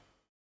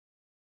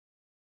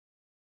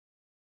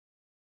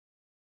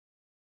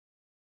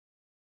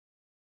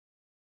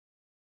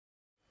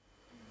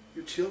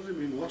 Your children have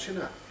been watching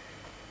that,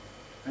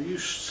 and you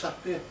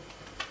sat there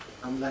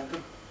and let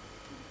them.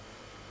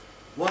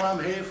 What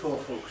I'm here for,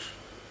 folks,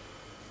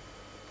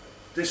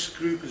 this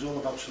group is all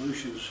about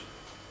solutions.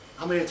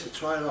 I'm here to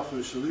try and offer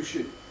a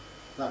solution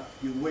that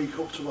you wake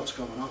up to what's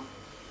going on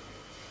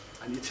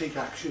and you take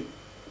action.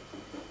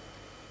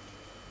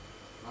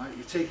 Right?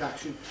 You take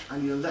action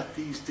and you let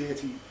these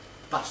dirty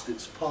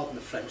bastards, pardon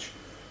the French,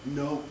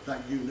 know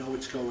that you know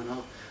it's going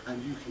on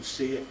and you can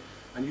see it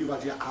and you've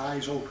had your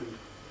eyes open.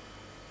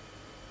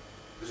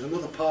 There's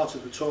another part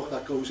of the talk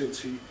that goes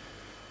into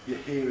your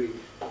hearing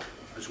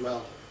as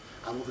well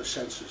and other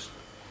senses.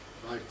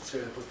 Right?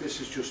 But this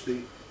is just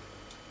the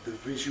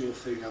visual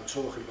thing I'm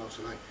talking about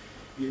tonight.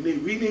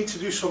 We need to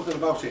do something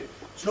about it.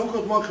 It's no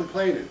good one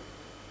complaining.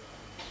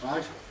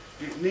 Right?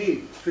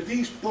 For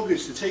these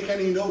buggers to take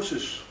any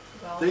notice,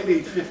 they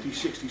need 50,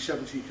 60,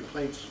 70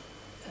 complaints.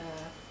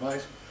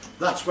 Right?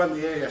 That's when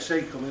the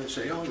ASA come in and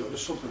say, oh no,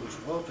 there's something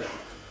wrong there.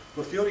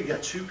 But if they only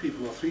get 2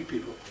 people or 3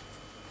 people,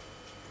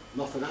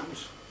 nothing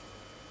happens.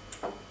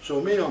 So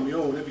me on my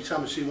own, every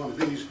time I see one of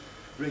these,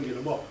 ringing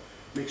them up,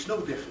 makes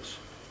no difference.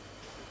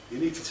 You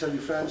need to tell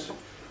your friends.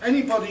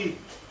 Anybody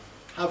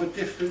have a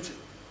different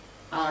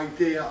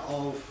idea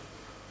of,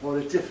 or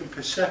a different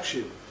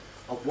perception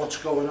of what's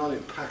going on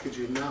in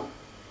packaging now?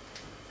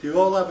 Do you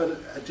all have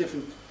a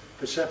different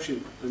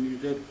perception than you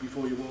did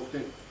before you walked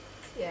in?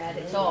 Yeah,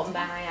 it's opened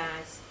my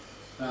eyes.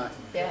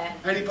 Yeah.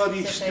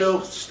 Anybody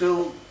still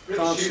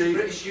can't see?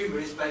 British humour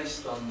is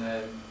based on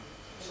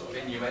sort of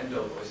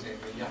innuendo, isn't it?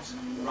 You have to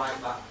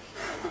write back.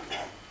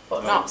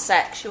 But not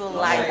sexual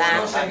like that. I'm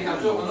not saying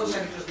it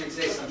doesn't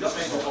exist, I'm just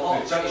saying that a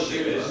lot of British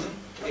humour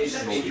is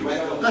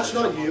innuendo. That's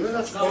not humour,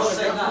 that's No, I'm not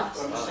saying that,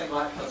 I'm just saying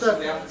like, that's the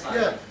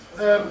advertising. Yeah,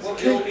 One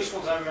of the oldest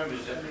ones I remember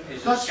is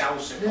a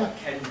Scouser called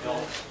Ken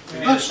Dodd. He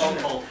made a song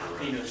called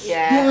Happiness.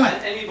 Yeah.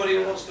 And anybody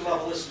who wants to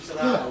have a listen to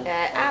that will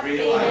Yeah,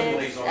 realise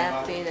what he's on about.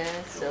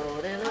 happiness,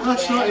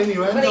 That's not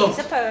innuendo. But he's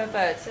a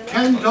pervert, isn't he?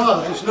 Ken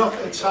Dodd is not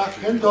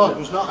Ken Dodd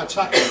was not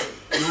attacking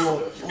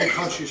your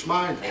unconscious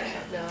mind.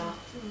 No.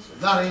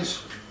 That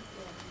is.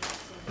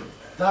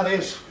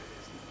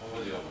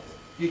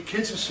 Your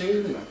kids are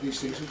seeing these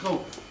things and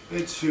go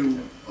into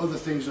other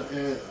things that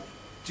are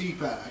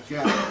deeper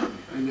again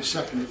in the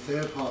second and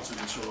third parts of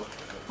the talk.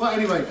 But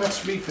anyway,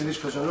 that's me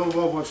finished because I know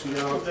Rob wants to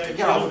get on.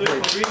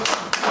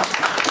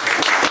 Well,